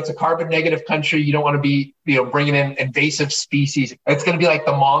not. It's a carbon negative country. You don't want to be, bringing in invasive species. It's going to be like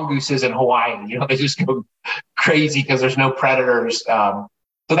the mongooses in Hawaii. They just go crazy because there's no predators. So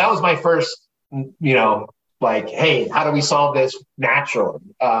that was my first, like, hey, how do we solve this naturally?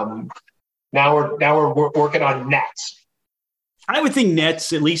 Now we're working on nets. I would think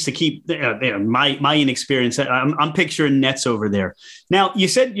nets, at least to keep my inexperience. I'm picturing nets over there. Now, you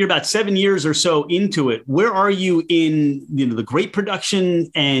said you're about 7 years or so into it. Where are you in the great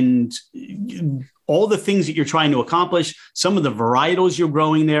production and all the things that you're trying to accomplish? Some of the varietals you're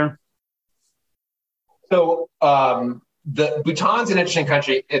growing there. So the Bhutan's an interesting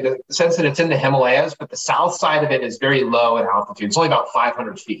country in the sense that it's in the Himalayas, but the south side of it is very low in altitude. It's only about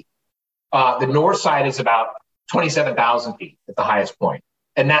 500 feet. The north side is about 27,000 feet at the highest point.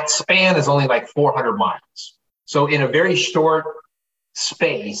 And that span is only like 400 miles. So in a very short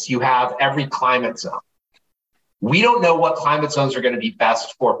space, you have every climate zone. We don't know what climate zones are going to be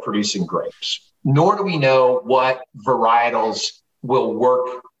best for producing grapes, nor do we know what varietals will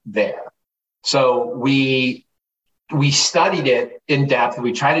work there. So we studied it in depth.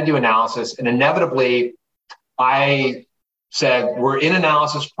 We tried to do analysis, and inevitably I said, we're in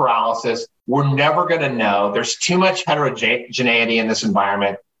analysis paralysis. We're never going to know. There's too much heterogeneity in this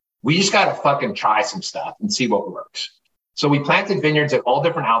environment. We just got to fucking try some stuff and see what works. So we planted vineyards at all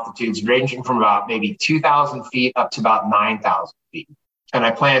different altitudes, ranging from about maybe 2,000 feet up to about 9,000 feet. And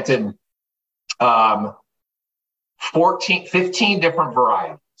I planted 15 different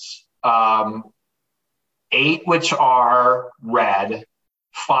varieties, 8 which are red,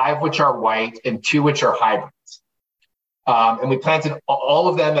 5 which are white, and 2 which are hybrids. And we planted all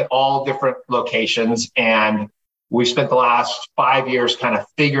of them at all different locations. And we spent the last 5 years kind of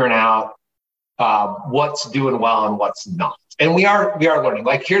figuring out what's doing well and what's not. And we are learning.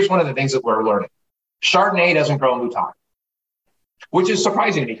 Like, here's one of the things that we're learning. Chardonnay doesn't grow in Bhutan, which is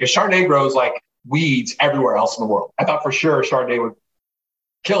surprising to me because Chardonnay grows like weeds everywhere else in the world. I thought for sure Chardonnay would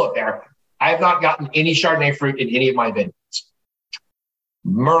kill it there. I have not gotten any Chardonnay fruit in any of my vineyards.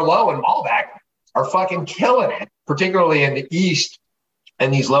 Merlot and Malbec are fucking killing it, particularly in the east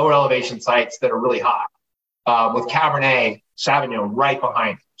and these lower elevation sites that are really hot, with Cabernet Sauvignon right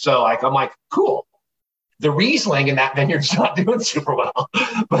behind it. So I'm like, cool. The Riesling in that vineyard's not doing super well,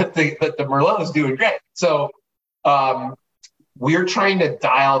 but the Merlot is doing great. So we're trying to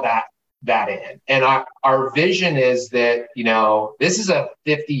dial that in. And our vision is that, this is a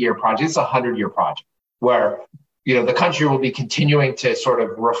 50-year project. It's a 100-year project where, the country will be continuing to sort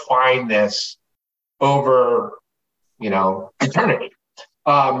of refine this over, eternity.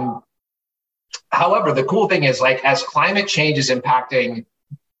 However, the cool thing is, like, as climate change is impacting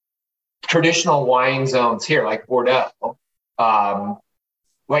traditional wine zones here, like Bordeaux,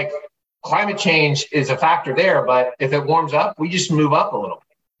 like, climate change is a factor there, but if it warms up, we just move up a little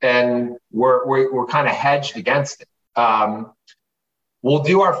bit, and we're kind of hedged against it. We'll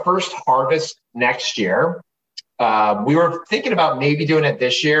do our first harvest next year. We were thinking about maybe doing it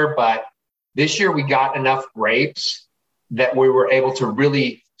this year, but this year we got enough grapes that we were able to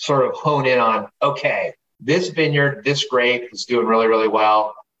really sort of hone in on, okay, this vineyard, this grape is doing really, really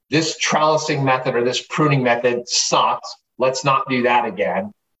well. This trellising method or this pruning method sucks. Let's not do that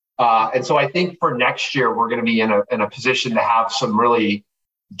again. And so I think for next year, we're going to be in a position to have some really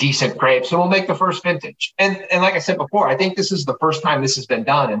decent grapes, and we'll make the first vintage. And like I said before, I think this is the first time this has been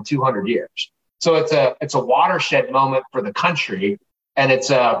done in 200 years. So it's a watershed moment for the country, and it's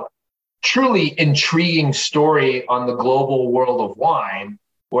a truly intriguing story on the global world of wine,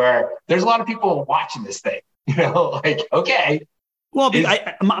 where there's a lot of people watching this thing, like, okay. Well,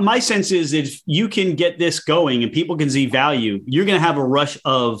 my sense is if you can get this going and people can see value, you're going to have a rush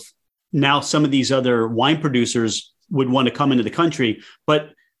of now some of these other wine producers would want to come into the country.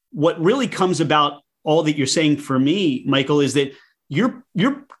 But what really comes about all that you're saying for me, Michael, is that you're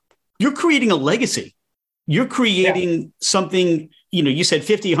creating a legacy. You're creating something, you said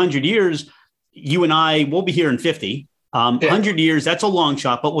 50, 100 years. You and I will be here in 50. 100 years, that's a long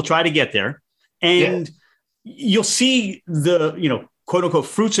shot, but we'll try to get there. And you'll see the, quote unquote,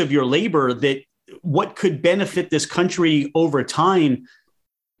 fruits of your labor, that what could benefit this country over time,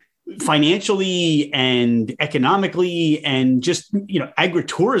 financially and economically, and just,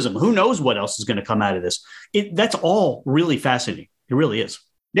 agritourism. Who knows what else is going to come out of this? That's all really fascinating. It really is.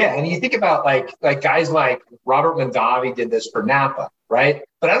 Yeah. And you think about like guys like Robert Mondavi did this for Napa, right?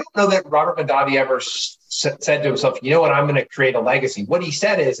 But I don't know that Robert Mondavi ever said to himself, you know what, I'm going to create a legacy. What he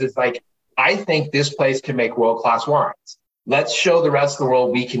said is like, I think this place can make world-class wines. Let's show the rest of the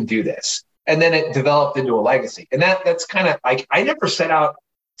world we can do this. And then it developed into a legacy. And that's kind of like, I never set out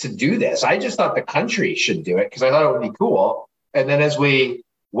to do this. I just thought the country should do it because I thought it would be cool. And then as we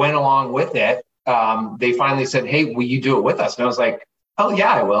went along with it, they finally said, hey, will you do it with us? And I was like, oh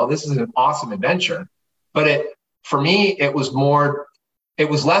yeah, I will. This is an awesome adventure. But for me, it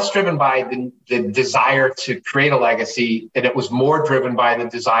was less driven by the desire to create a legacy, and it was more driven by the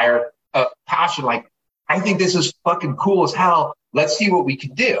desire, passion. Like, I think this is fucking cool as hell. Let's see what we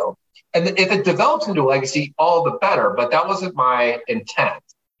can do. And if it develops into a legacy, all the better. But that wasn't my intent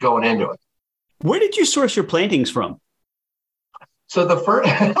going into it. Where did you source your plantings from? So the first,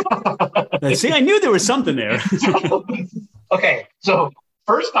 see, I knew there was something there. Okay, so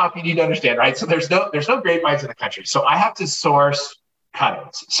first off, you need to understand, right? So there's no grapevines in the country, so I have to source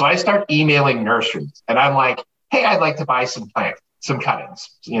cuttings. So I start emailing nurseries, and I'm like, hey, I'd like to buy some plants, some cuttings,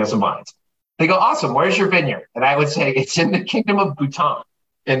 some vines. They go, awesome. Where's your vineyard? And I would say it's in the Kingdom of Bhutan,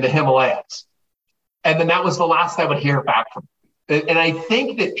 in the Himalayas. And then that was the last I would hear back from them. And I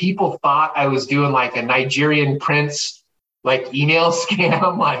think that people thought I was doing like a Nigerian prince like email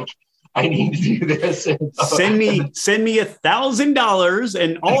scam, like I need to do this. And, send me $1,000,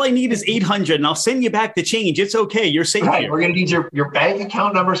 and all I need is 800, and I'll send you back the change. It's okay. You're safe. Right. Here. We're gonna need your bank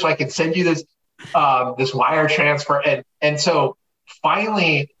account number so I can send you this this wire transfer. And so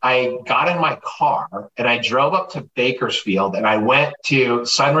finally I got in my car and I drove up to Bakersfield and I went to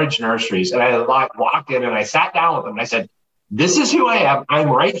Sunridge Nurseries, and I walked in and I sat down with them and I said, this is who I am. I'm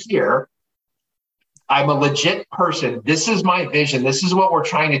right here. I'm a legit person. This is my vision. This is what we're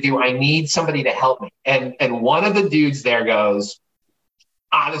trying to do. I need somebody to help me. And one of the dudes there goes,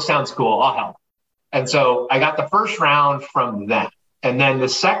 this sounds cool. I'll help. And so I got the first round from them. And then the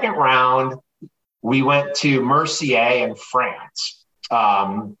second round, we went to Mercier in France.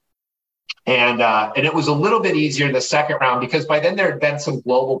 And it was a little bit easier the second round because by then there had been some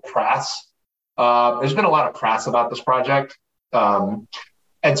global press. There's been a lot of press about this project.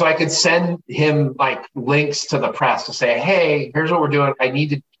 And so I could send him like links to the press to say, hey, here's what we're doing.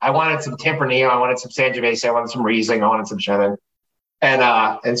 I wanted some Tempranillo. I wanted some Sangiovese. I wanted some Riesling. I wanted some Chenin.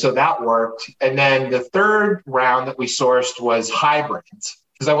 And so that worked. And then the third round that we sourced was hybrids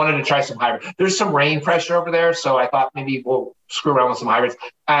because I wanted to try some hybrids. There's some rain pressure over there. So I thought maybe we'll screw around with some hybrids.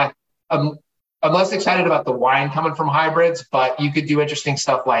 I'm less excited about the wine coming from hybrids, but you could do interesting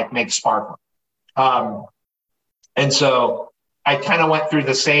stuff like make sparkling. And so I kind of went through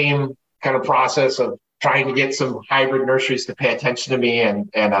the same kind of process of trying to get some hybrid nurseries to pay attention to me.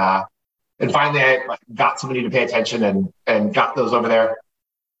 And finally I got somebody to pay attention and got those over there.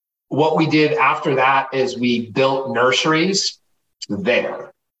 What we did after that is we built nurseries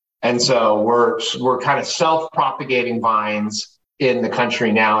there. And so we're kind of self-propagating vines in the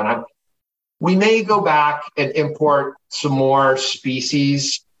country now. And we may go back and import some more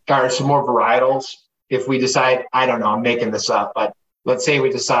species or some more varietals. If we decide, I don't know, I'm making this up, but let's say we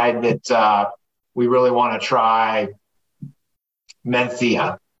decide that we really want to try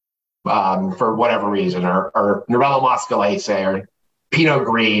Menthia for whatever reason, or Nerello Moscalese or Pinot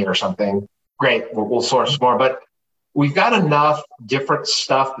Gris or something, great, we'll source more. But we've got enough different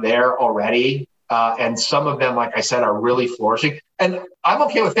stuff there already. And some of them, like I said, are really flourishing. And I'm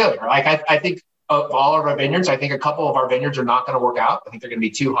okay with failure. Like I think of all of our vineyards, I think a couple of our vineyards are not going to work out. I think they're going to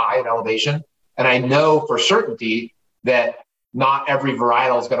be too high in elevation. And I know for certainty that not every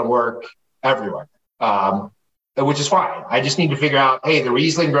varietal is going to work everywhere, which is fine. I just need to figure out, hey, the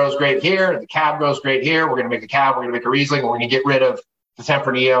Riesling grows great here. The Cab grows great here. We're going to make a Cab. We're going to make a Riesling. We're going to get rid of the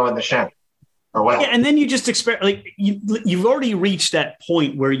Tempranillo and the Chenin or whatever. Yeah, and then you just like you've already reached that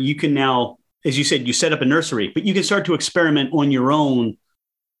point where you can now, as you said, you set up a nursery, but you can start to experiment on your own.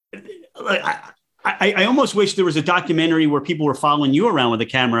 I almost wish there was a documentary where people were following you around with a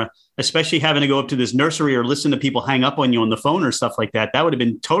camera, especially having to go up to this nursery or listen to people hang up on you on the phone or stuff like that. That would have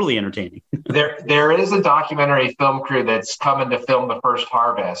been totally entertaining. There is a documentary film crew that's coming to film the first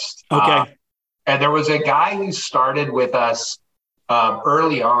harvest. Okay. And there was a guy who started with us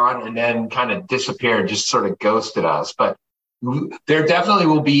early on and then kind of disappeared, just sort of ghosted us. But there definitely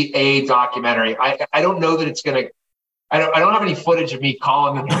will be a documentary. I don't know that it's going to. I don't have any footage of me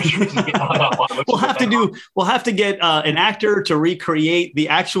calling the nursery to get hung up on. We'll have to get an actor to recreate the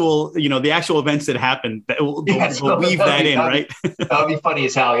actual events that happened. We'll weave that in, right? That'll be funny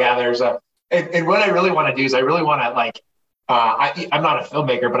as hell. Yeah, there's and what I really want to do is I really want to like. I'm not a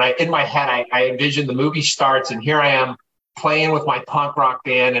filmmaker, but in my head I envision the movie starts and here I am playing with my punk rock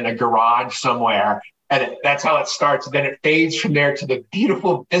band in a garage somewhere. And that's how it starts. And then it fades from there to the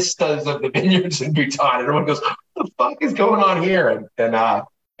beautiful vistas of the vineyards in Bhutan. And everyone goes, what the fuck is going on here?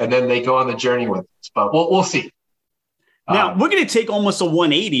 And then they go on the journey with us. But we'll see. Now, we're going to take almost a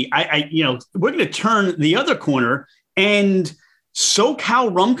 180. We're going to turn the other corner. And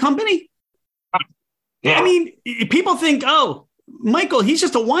SoCal Rum Company? Yeah. I mean, people think, oh, Michael, he's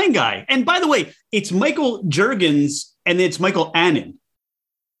just a wine guy. And by the way, it's Michael Juergens and it's Michael Annan.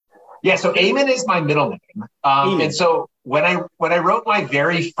 Yeah, so Eamon is my middle name. And so when I wrote my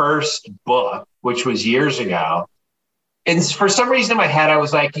very first book, which was years ago, and for some reason in my head, I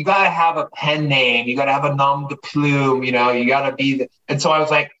was like, you got to have a pen name. You got to have a nom de plume. You know, you got to be and so I was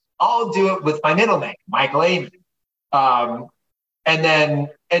like, I'll do it with my middle name, Michael Eamon.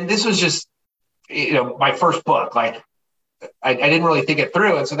 And this was just, my first book. Like, I didn't really think it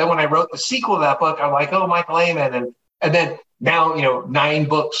through. And so then when I wrote the sequel to that book, I'm like, oh, Michael Eamon. And then now, 9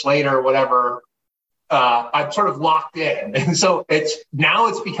 books later, or whatever, I'm sort of locked in. And so it's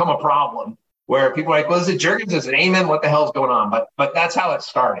become a problem where people are like, well, is it Juergens? Is it Eamon? What the hell is going on? But that's how it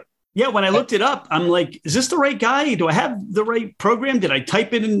started. Yeah, when I looked it up, I'm like, is this the right guy? Do I have the right program? Did I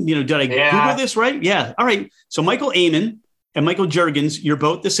type it in? Did I Google this right? Yeah. All right. So Michael Eamon and Michael Juergens, you're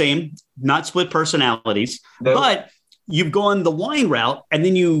both the same, not split personalities, but you've gone the wine route and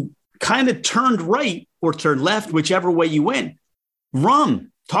then you kind of turned right or turned left, whichever way you went.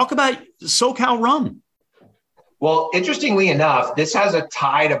 Rum. Talk about SoCal rum. Well, interestingly enough, this has a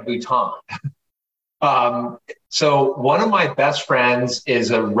tie to Bhutan. So one of my best friends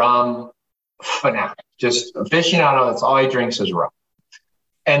is a rum fanatic, just aficionado. That's all he drinks is rum.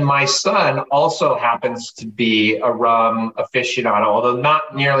 And my son also happens to be a rum aficionado, although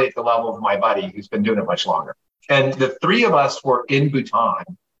not nearly at the level of my buddy who's been doing it much longer. And the three of us were in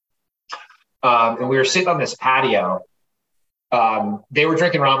Bhutan, and we were sitting on this patio. They were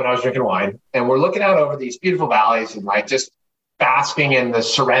drinking rum and I was drinking wine, and we're looking out over these beautiful valleys and like just basking in the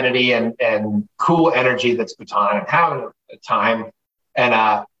serenity and cool energy that's Bhutan and having a time.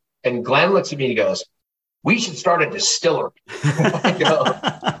 And Glenn looks at me and he goes, we should start a distillery.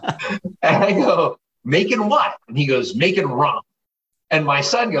 And I go, making what? And he goes, making rum. And my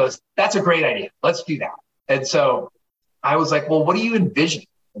son goes, that's a great idea. Let's do that. And so I was like, well, what do you envision?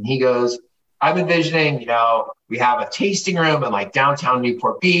 And he goes, I'm envisioning, we have a tasting room in like downtown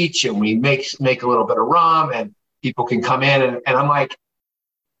Newport Beach, and we make a little bit of rum and people can come in. And I'm like,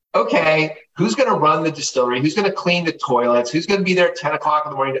 okay, who's going to run the distillery? Who's going to clean the toilets? Who's going to be there at 10 o'clock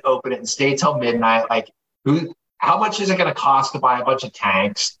in the morning to open it and stay till midnight? Like, how much is it going to cost to buy a bunch of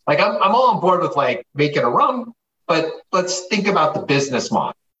tanks? Like, I'm all on board with like making a rum, but let's think about the business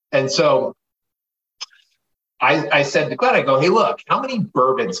model. And so I said to Glenn, I go, hey, look, how many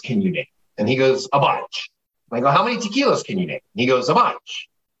bourbons can you name? And he goes, a bunch. And I go, how many tequilas can you name? And he goes, a bunch.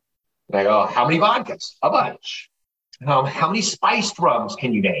 And I go, how many vodkas? A bunch. How many spiced rums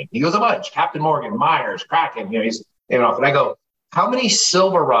can you name? He goes, a bunch. Captain Morgan, Myers, Kraken. He's naming off. And I go, how many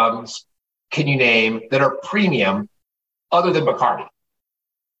silver rums can you name that are premium other than Bacardi?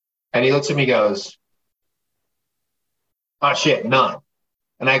 And he looks at me and goes, oh, shit, none.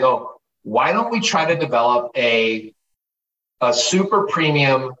 And I go, why don't we try to develop a super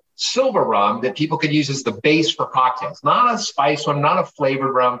premium silver rum that people could use as the base for cocktails? Not a spice one, not a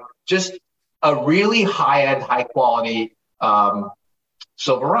flavored rum, just a really high-end, high-quality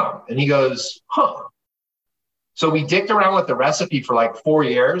silver rum. And he goes, huh. So we dicked around with the recipe for like 4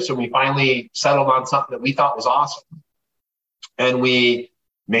 years, and we finally settled on something that we thought was awesome. And we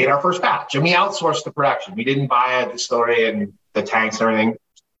made our first batch, and we outsourced the production. We didn't buy a distillery and the tanks and everything,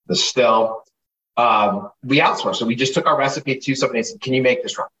 the still. We outsourced it. We just took our recipe to somebody and said, can you make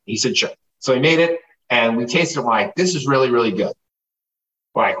this rum? He said, sure. So we made it, and we tasted it. We're like, this is really, really good.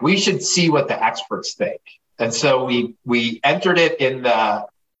 Like, we should see what the experts think. And so we entered it in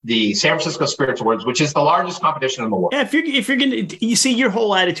the San Francisco Spirits Awards, which is the largest competition in the world. Yeah, if you're gonna, you see, your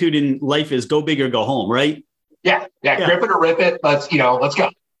whole attitude in life is go big or go home, right? Yeah. Grip it or rip it. Let's go.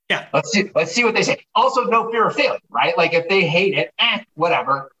 Yeah. Let's see what they say. Also, no fear of failure, right? Like, if they hate it,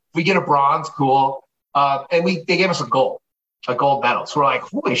 whatever. If we get a bronze, cool. And they gave us a gold medal. So we're like,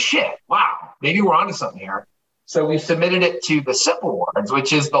 holy shit, wow, maybe we're onto something here. So we submitted it to the SIP Awards,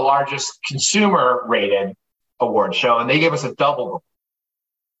 which is the largest consumer-rated award show, and they gave us a double gold.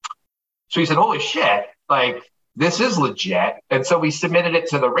 So we said, holy shit, like, this is legit. And so we submitted it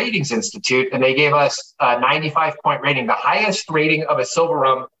to the Ratings Institute, and they gave us a 95-point rating, the highest rating of a silver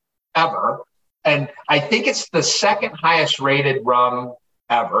rum ever. And I think it's the second highest rated rum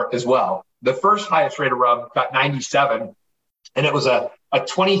ever as well. The first highest rated rum got 97, and it was a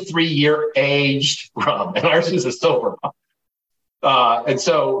 23-year aged rum, and ours is a silver rum. And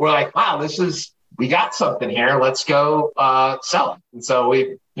so we're like, wow, we got something here. Let's go sell it. And so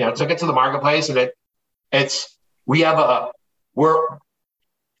we, took it to the marketplace, and we're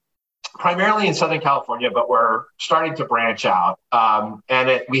primarily in Southern California, but we're starting to branch out.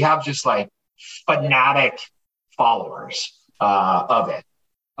 And we have just like fanatic followers of it.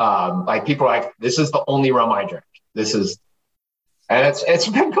 Like people are like, this is the only rum I drink. And it's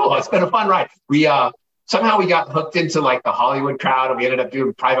been cool. It's been a fun ride. We somehow we got hooked into like the Hollywood crowd, and we ended up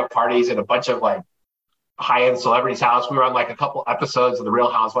doing private parties at a bunch of like high-end celebrities' house. We were on like a couple episodes of The Real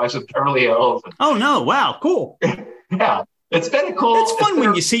Housewives of Beverly Hills. Oh no! Wow, cool. Yeah, it's been a cool. It's fun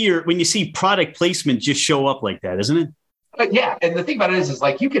when you see product placement just show up like that, isn't it? Yeah, and the thing about it is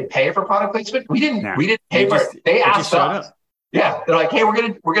like you could pay for product placement. We didn't pay for it. They asked us. Yeah, they're like, hey, we're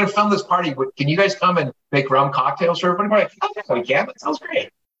gonna film this party. Can you guys come and make rum cocktails for everybody? We're like, oh, yeah, we can. That sounds great.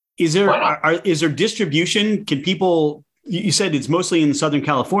 Is there distribution? Can people? You said it's mostly in Southern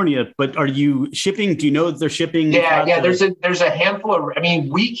California, but are you shipping? Do you know that they're shipping? Yeah. There's a handful of. I mean,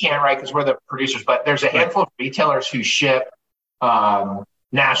 we can't, right, because we're the producers, but there's a handful of retailers who ship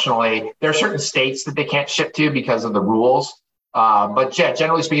nationally. There are certain states that they can't ship to because of the rules. But yeah,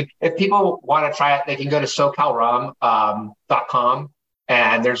 generally speaking, if people want to try it, they can go to SoCalRum.com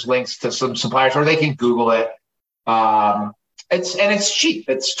and there's links to some suppliers, or they can Google it. It's cheap.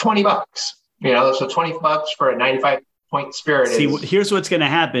 It's $20. So $20 for a 95-point spirit. See, here's what's going to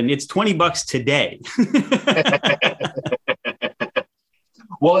happen. It's $20 today.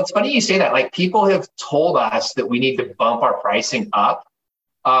 Well, it's funny you say that. Like people have told us that we need to bump our pricing up,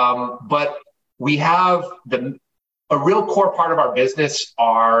 but we have a real core part of our business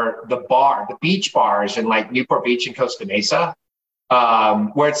are the beach bars in like Newport Beach and Costa Mesa,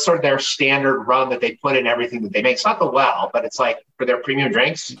 where it's sort of their standard rum that they put in everything that they make. It's not the well, but it's like for their premium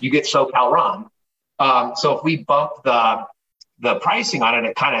drinks, you get SoCal rum. So if we bump the pricing on it,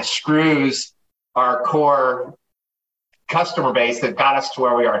 it kind of screws our core customer base that got us to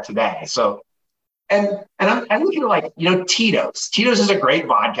where we are today. So, and I'm looking at like, Tito's. Tito's is a great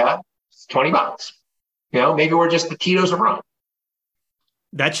vodka. It's $20. Maybe we're just the Tito's of rum.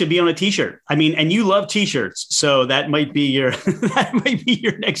 That should be on a t-shirt. I mean, and you love t-shirts, so that might be your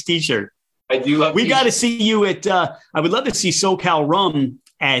next t-shirt. I do love. We got to see you at. I would love to see SoCal Rum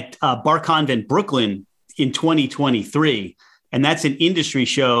at Bar Convent Brooklyn in 2023, and that's an industry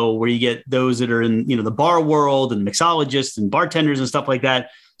show where you get those that are in the bar world and mixologists and bartenders and stuff like that.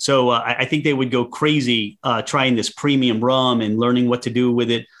 So I think they would go crazy trying this premium rum and learning what to do with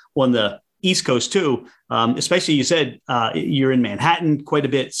it on the East Coast too. Especially you said you're in Manhattan quite a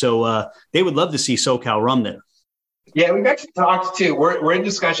bit, so they would love to see SoCal Rum there. Yeah, we've actually talked to. We're in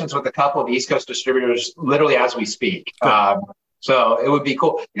discussions with a couple of East Coast distributors, literally as we speak. So it would be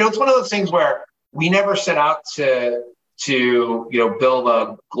cool. It's one of those things where we never set out to build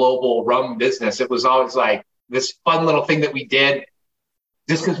a global rum business. It was always like this fun little thing that we did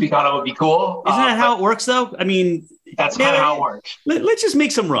just because we thought it would be cool. Isn't that how it works, though? I mean, that's kind of how it works. Let's just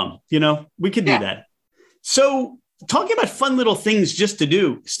make some rum. We could do that. So talking about fun little things just to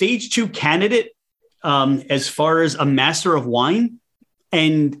do, stage 2 candidate as far as a master of wine.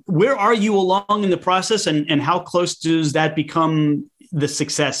 And where are you along in the process, and how close does that become the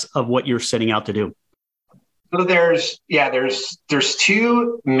success of what you're setting out to do? So there's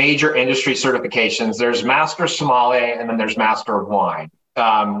 2 major industry certifications. There's Master Sommelier and then there's Master of Wine.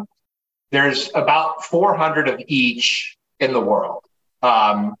 There's about 400 of each in the world.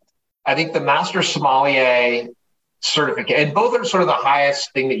 I think the Master Sommelier certificate, and both are sort of the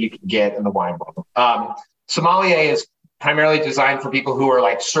highest thing that you can get in the wine world. Sommelier is primarily designed for people who are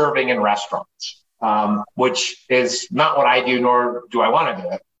like serving in restaurants, which is not what I do, nor do I want to do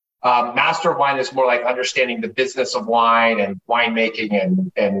it. Master of Wine is more like understanding the business of wine and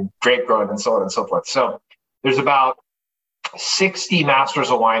winemaking and grape growing and so on and so forth. So there's about 60 Masters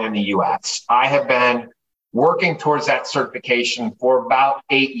of Wine in the US. I have been working towards that certification for about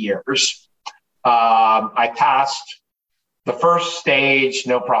 8 years. I passed the first stage,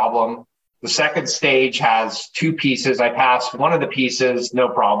 no problem. The second stage has 2 pieces. I passed one of the pieces, no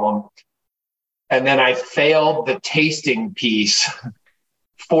problem. And then I failed the tasting piece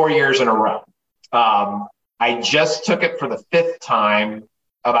 4 years in a row. I just took it for the 5th time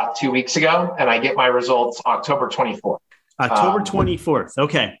about 2 weeks ago, and I get my results October 24th. October 24th.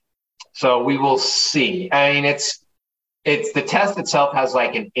 Okay. So we will see. I mean, it's the test itself has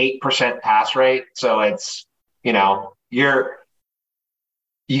like an 8% pass rate. So it's, you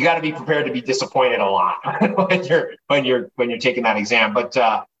got to be prepared to be disappointed a lot when you're taking that exam. But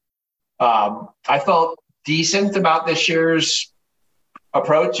I felt decent about this year's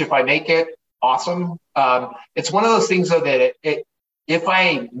approach. If I make it, awesome. It's one of those things though that if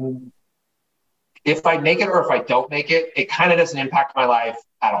I make it or if I don't make it, it kind of doesn't impact my life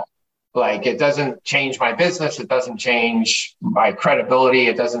at all. Like it doesn't change my business. It doesn't change my credibility.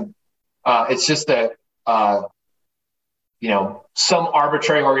 It doesn't, it's just that, some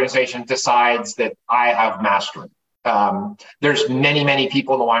arbitrary organization decides that I have mastery. There's many, many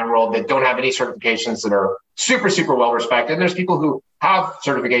people in the wine world that don't have any certifications that are super, super well respected. And there's people who have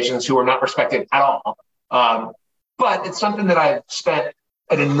certifications who are not respected at all. But it's something that I've spent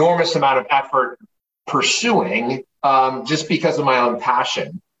an enormous amount of effort pursuing just because of my own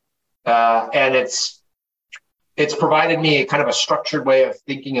passion. And it's provided me a kind of a structured way of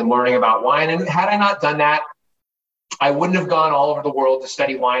thinking and learning about wine. And had I not done that, I wouldn't have gone all over the world to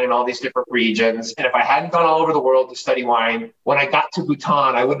study wine in all these different regions. And if I hadn't gone all over the world to study wine, when I got to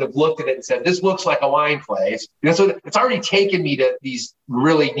Bhutan, I wouldn't have looked at it and said, this looks like a wine place. So it's already taken me to these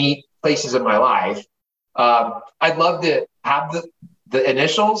really neat places in my life. I'd love to have the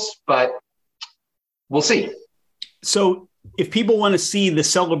initials, but we'll see. So if people want to see the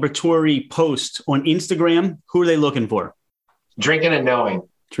celebratory post on Instagram, who are they looking for? Drinking and Knowing.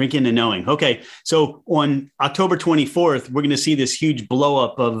 Drinking and Knowing. Okay. So on October 24th, we're going to see this huge blow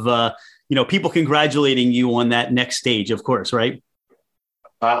up of, people congratulating you on that next stage, of course, right?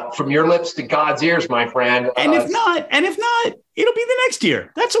 From your lips to God's ears, my friend. And if not, it'll be the next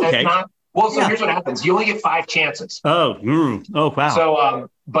year. That's okay. Here's what happens. You only get 5 chances. Oh, wow. So,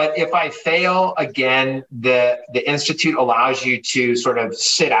 but if I fail again, the Institute allows you to sort of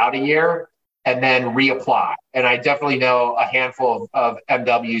sit out a year and then reapply. And I definitely know a handful of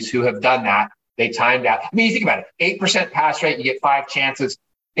MWs who have done that. They timed out. I mean, you think about it, 8% pass rate, you get 5 chances.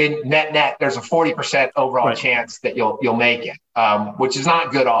 In net, there's a 40% overall chance that you'll make it, which is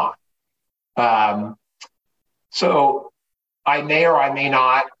not good on. So I may or I may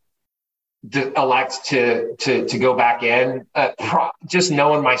not elect to go back in. Just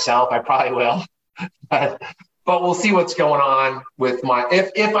knowing myself, I probably will. But we'll see what's going on with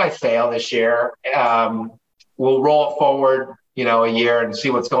if I fail this year, we'll roll it forward, a year and see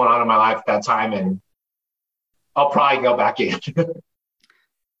what's going on in my life at that time. And I'll probably go back in.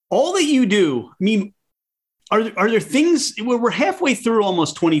 All that you do, I mean, are there things, we're halfway through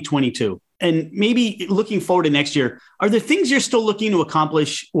almost 2022 and maybe looking forward to next year, are there things you're still looking to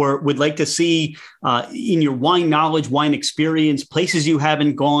accomplish or would like to see in your wine knowledge, wine experience, places you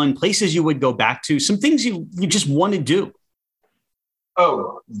haven't gone, places you would go back to, some things you just want to do?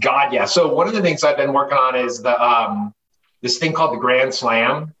 Oh, God, yeah. So one of the things I've been working on is this thing called the Grand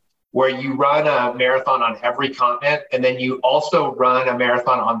Slam, where you run a marathon on every continent, and then you also run a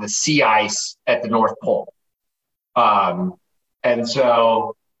marathon on the sea ice at the North Pole. And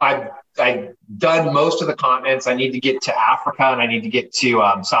so I've done most of the continents. I need to get to Africa and I need to get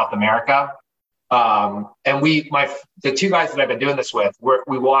to South America. And the 2 guys that I've been doing this with,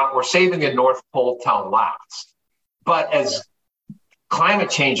 we're saving the North Pole till last. But as climate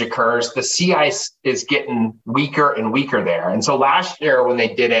change occurs, the sea ice is getting weaker and weaker there. And so last year when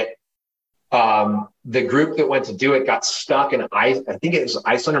they did it, the group that went to do it got stuck in ice. I think it was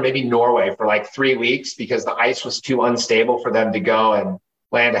Iceland or maybe Norway for like 3 weeks because the ice was too unstable for them to go and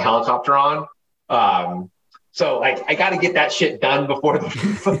land a helicopter on. So I got to get that shit done before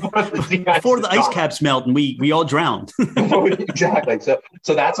the ice caps melt and we all drown. Exactly.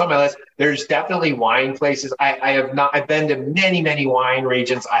 So that's on my list. There's definitely wine places. I've been to many, many wine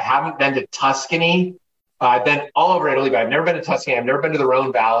regions. I haven't been to Tuscany. I've been all over Italy, but I've never been to Tuscany. I've never been to the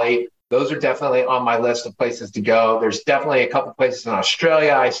Rhone Valley. Those are definitely on my list of places to go. There's definitely a couple places in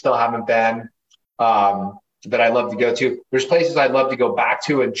Australia I still haven't been that I love to go to. There's places I'd love to go back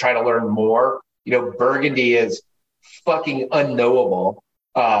to and try to learn more. Burgundy is fucking unknowable.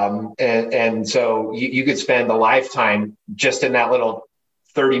 And so you could spend a lifetime just in that little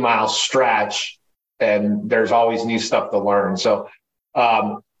 30-mile stretch, and there's always new stuff to learn. So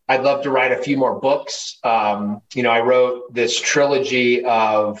I'd love to write a few more books. I wrote this trilogy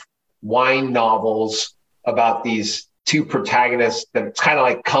of wine novels about these 2 protagonists that's kind of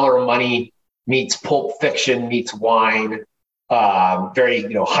like Color of Money meets Pulp Fiction meets wine.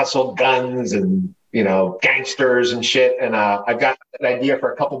 Very, hustle guns and, gangsters and shit. And I've got an idea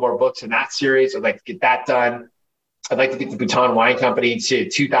for a couple more books in that series. I'd like to get that done. I'd like to get the Bhutan Wine Company to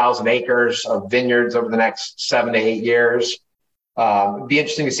 2,000 acres of vineyards over the next 7 to 8 years. It'd be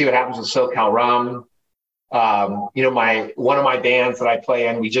interesting to see what happens with SoCal Rum. One of my bands that I play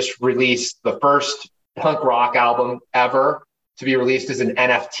in, we just released the first punk rock album ever to be released as an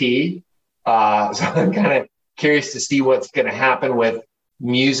NFT. So I'm kind of curious to see what's going to happen with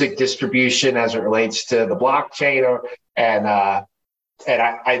music distribution as it relates to the blockchain. And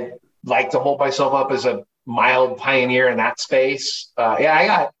I like to hold myself up as a mild pioneer in that space.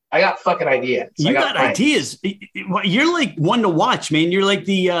 I got fucking ideas. You got ideas. You're like one to watch, man. You're like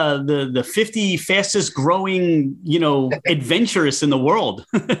the 50 fastest growing, adventurous in the world.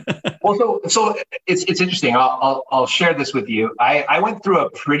 Well, so it's interesting. I'll share this with you. I went through a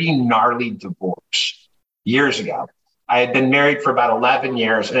pretty gnarly divorce. years ago. I had been married for about 11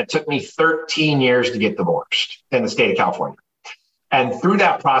 years, and it took me 13 years to get divorced in the state of California. And through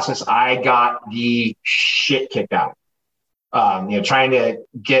that process, I got the shit kicked out. Trying to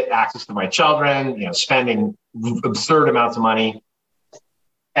get access to my children, spending absurd amounts of money.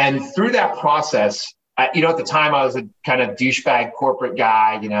 And through that process, at the time I was a kind of douchebag corporate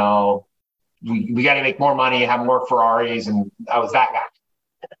guy, we got to make more money, have more Ferraris. And I was that guy.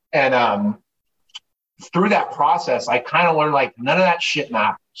 And through that process, I kind of learned like none of that shit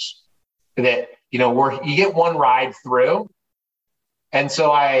matters. That, you get one ride through. And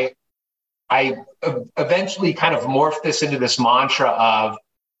so I eventually kind of morphed this into this mantra of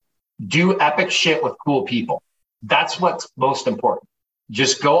do epic shit with cool people. That's what's most important.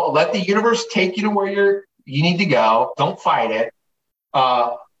 Just go, let the universe take you to where you need to go. Don't fight it.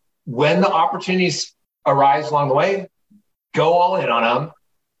 When the opportunities arise along the way, go all in on them,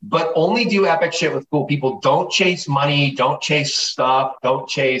 but only do epic shit with cool people. Don't chase money. Don't chase stuff. Don't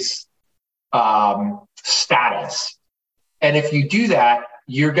chase status. And if you do that,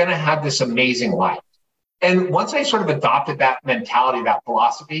 you're going to have this amazing life. And once I sort of adopted that mentality, that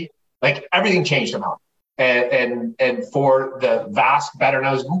philosophy, like everything changed in my life. And for the vast better, and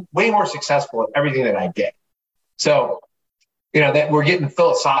I was way more successful at everything that I did. So, that we're getting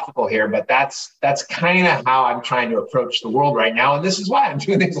philosophical here, but that's kind of how I'm trying to approach the world right now. And this is why I'm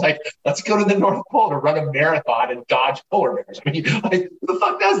doing things like, let's go to the North Pole to run a marathon and dodge polar bears. I mean, like, who the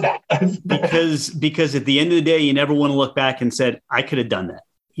fuck does that? because at the end of the day, you never want to look back and said, I could have done that.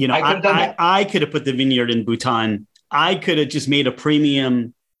 I could have put the vineyard in Bhutan. I could have just made a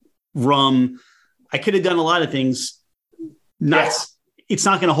premium rum. I could have done a lot of things. It's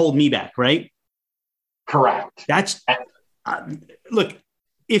not going to hold me back, right? Correct. That's look,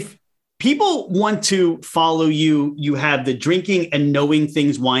 if people want to follow you, you have the Drinking and Knowing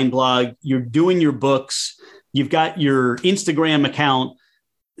Things wine blog, you're doing your books, you've got your Instagram account.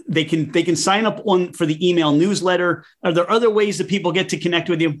 They can sign up for the email newsletter. Are there other ways that people get to connect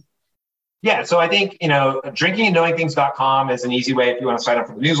with you? Yeah. So I think, drinkingandknowingthings.com is an easy way if you want to sign up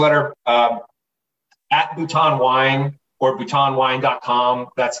for the newsletter. At Bhutan Wine or bhutanwine.com.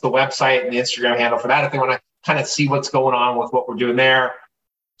 That's the website and the Instagram handle for that. If they want to kind of see what's going on with what we're doing there,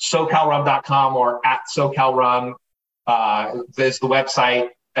 SoCalRum.com or at SoCalRum. There's the website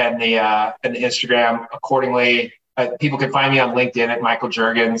and the Instagram accordingly. People can find me on LinkedIn at Michael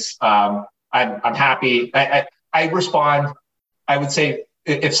Juergens. I'm happy. I respond. I would say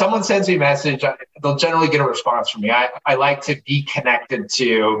if someone sends me a message, they'll generally get a response from me. I like to be connected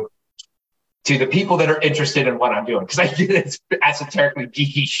to the people that are interested in what I'm doing. Because I get it's esoterically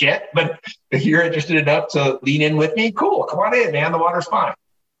geeky shit, but if you're interested enough to lean in with me, cool. Come on in, man. The water's fine.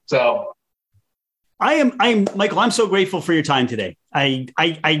 So I'm Michael, I'm so grateful for your time today.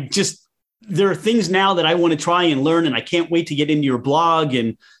 I just, there are things now that I want to try and learn, and I can't wait to get into your blog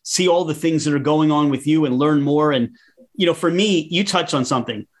and see all the things that are going on with you and learn more. And, for me, you touched on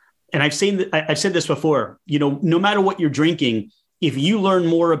something, and I've said this before, no matter what you're drinking, if you learn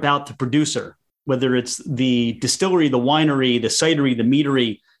more about the producer, whether it's the distillery, the winery, the cidery, the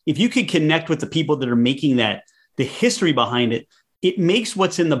meadery, if you could connect with the people that are making that, the history behind it, it makes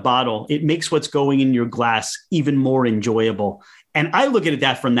what's in the bottle, it makes what's going in your glass even more enjoyable. And I look at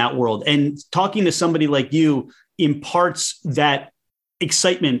that from that world, and talking to somebody like you imparts that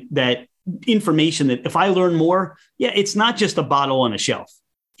excitement, that information that if I learn more, it's not just a bottle on a shelf.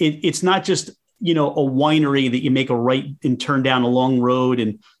 It's not just, a winery that you make a right and turn down a long road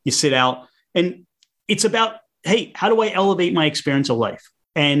and you sit out. And it's about, hey, how do I elevate my experience of life?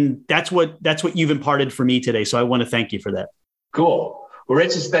 And that's what you've imparted for me today. So I want to thank you for that. Cool. Well,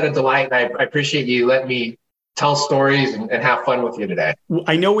 Rich, it's been a delight. And I appreciate you letting me tell stories and have fun with you today.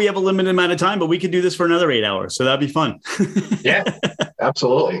 I know we have a limited amount of time, but we could do this for another 8 hours. So that'd be fun. Yeah,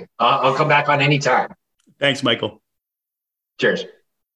 absolutely. I'll come back on any time. Thanks, Michael. Cheers.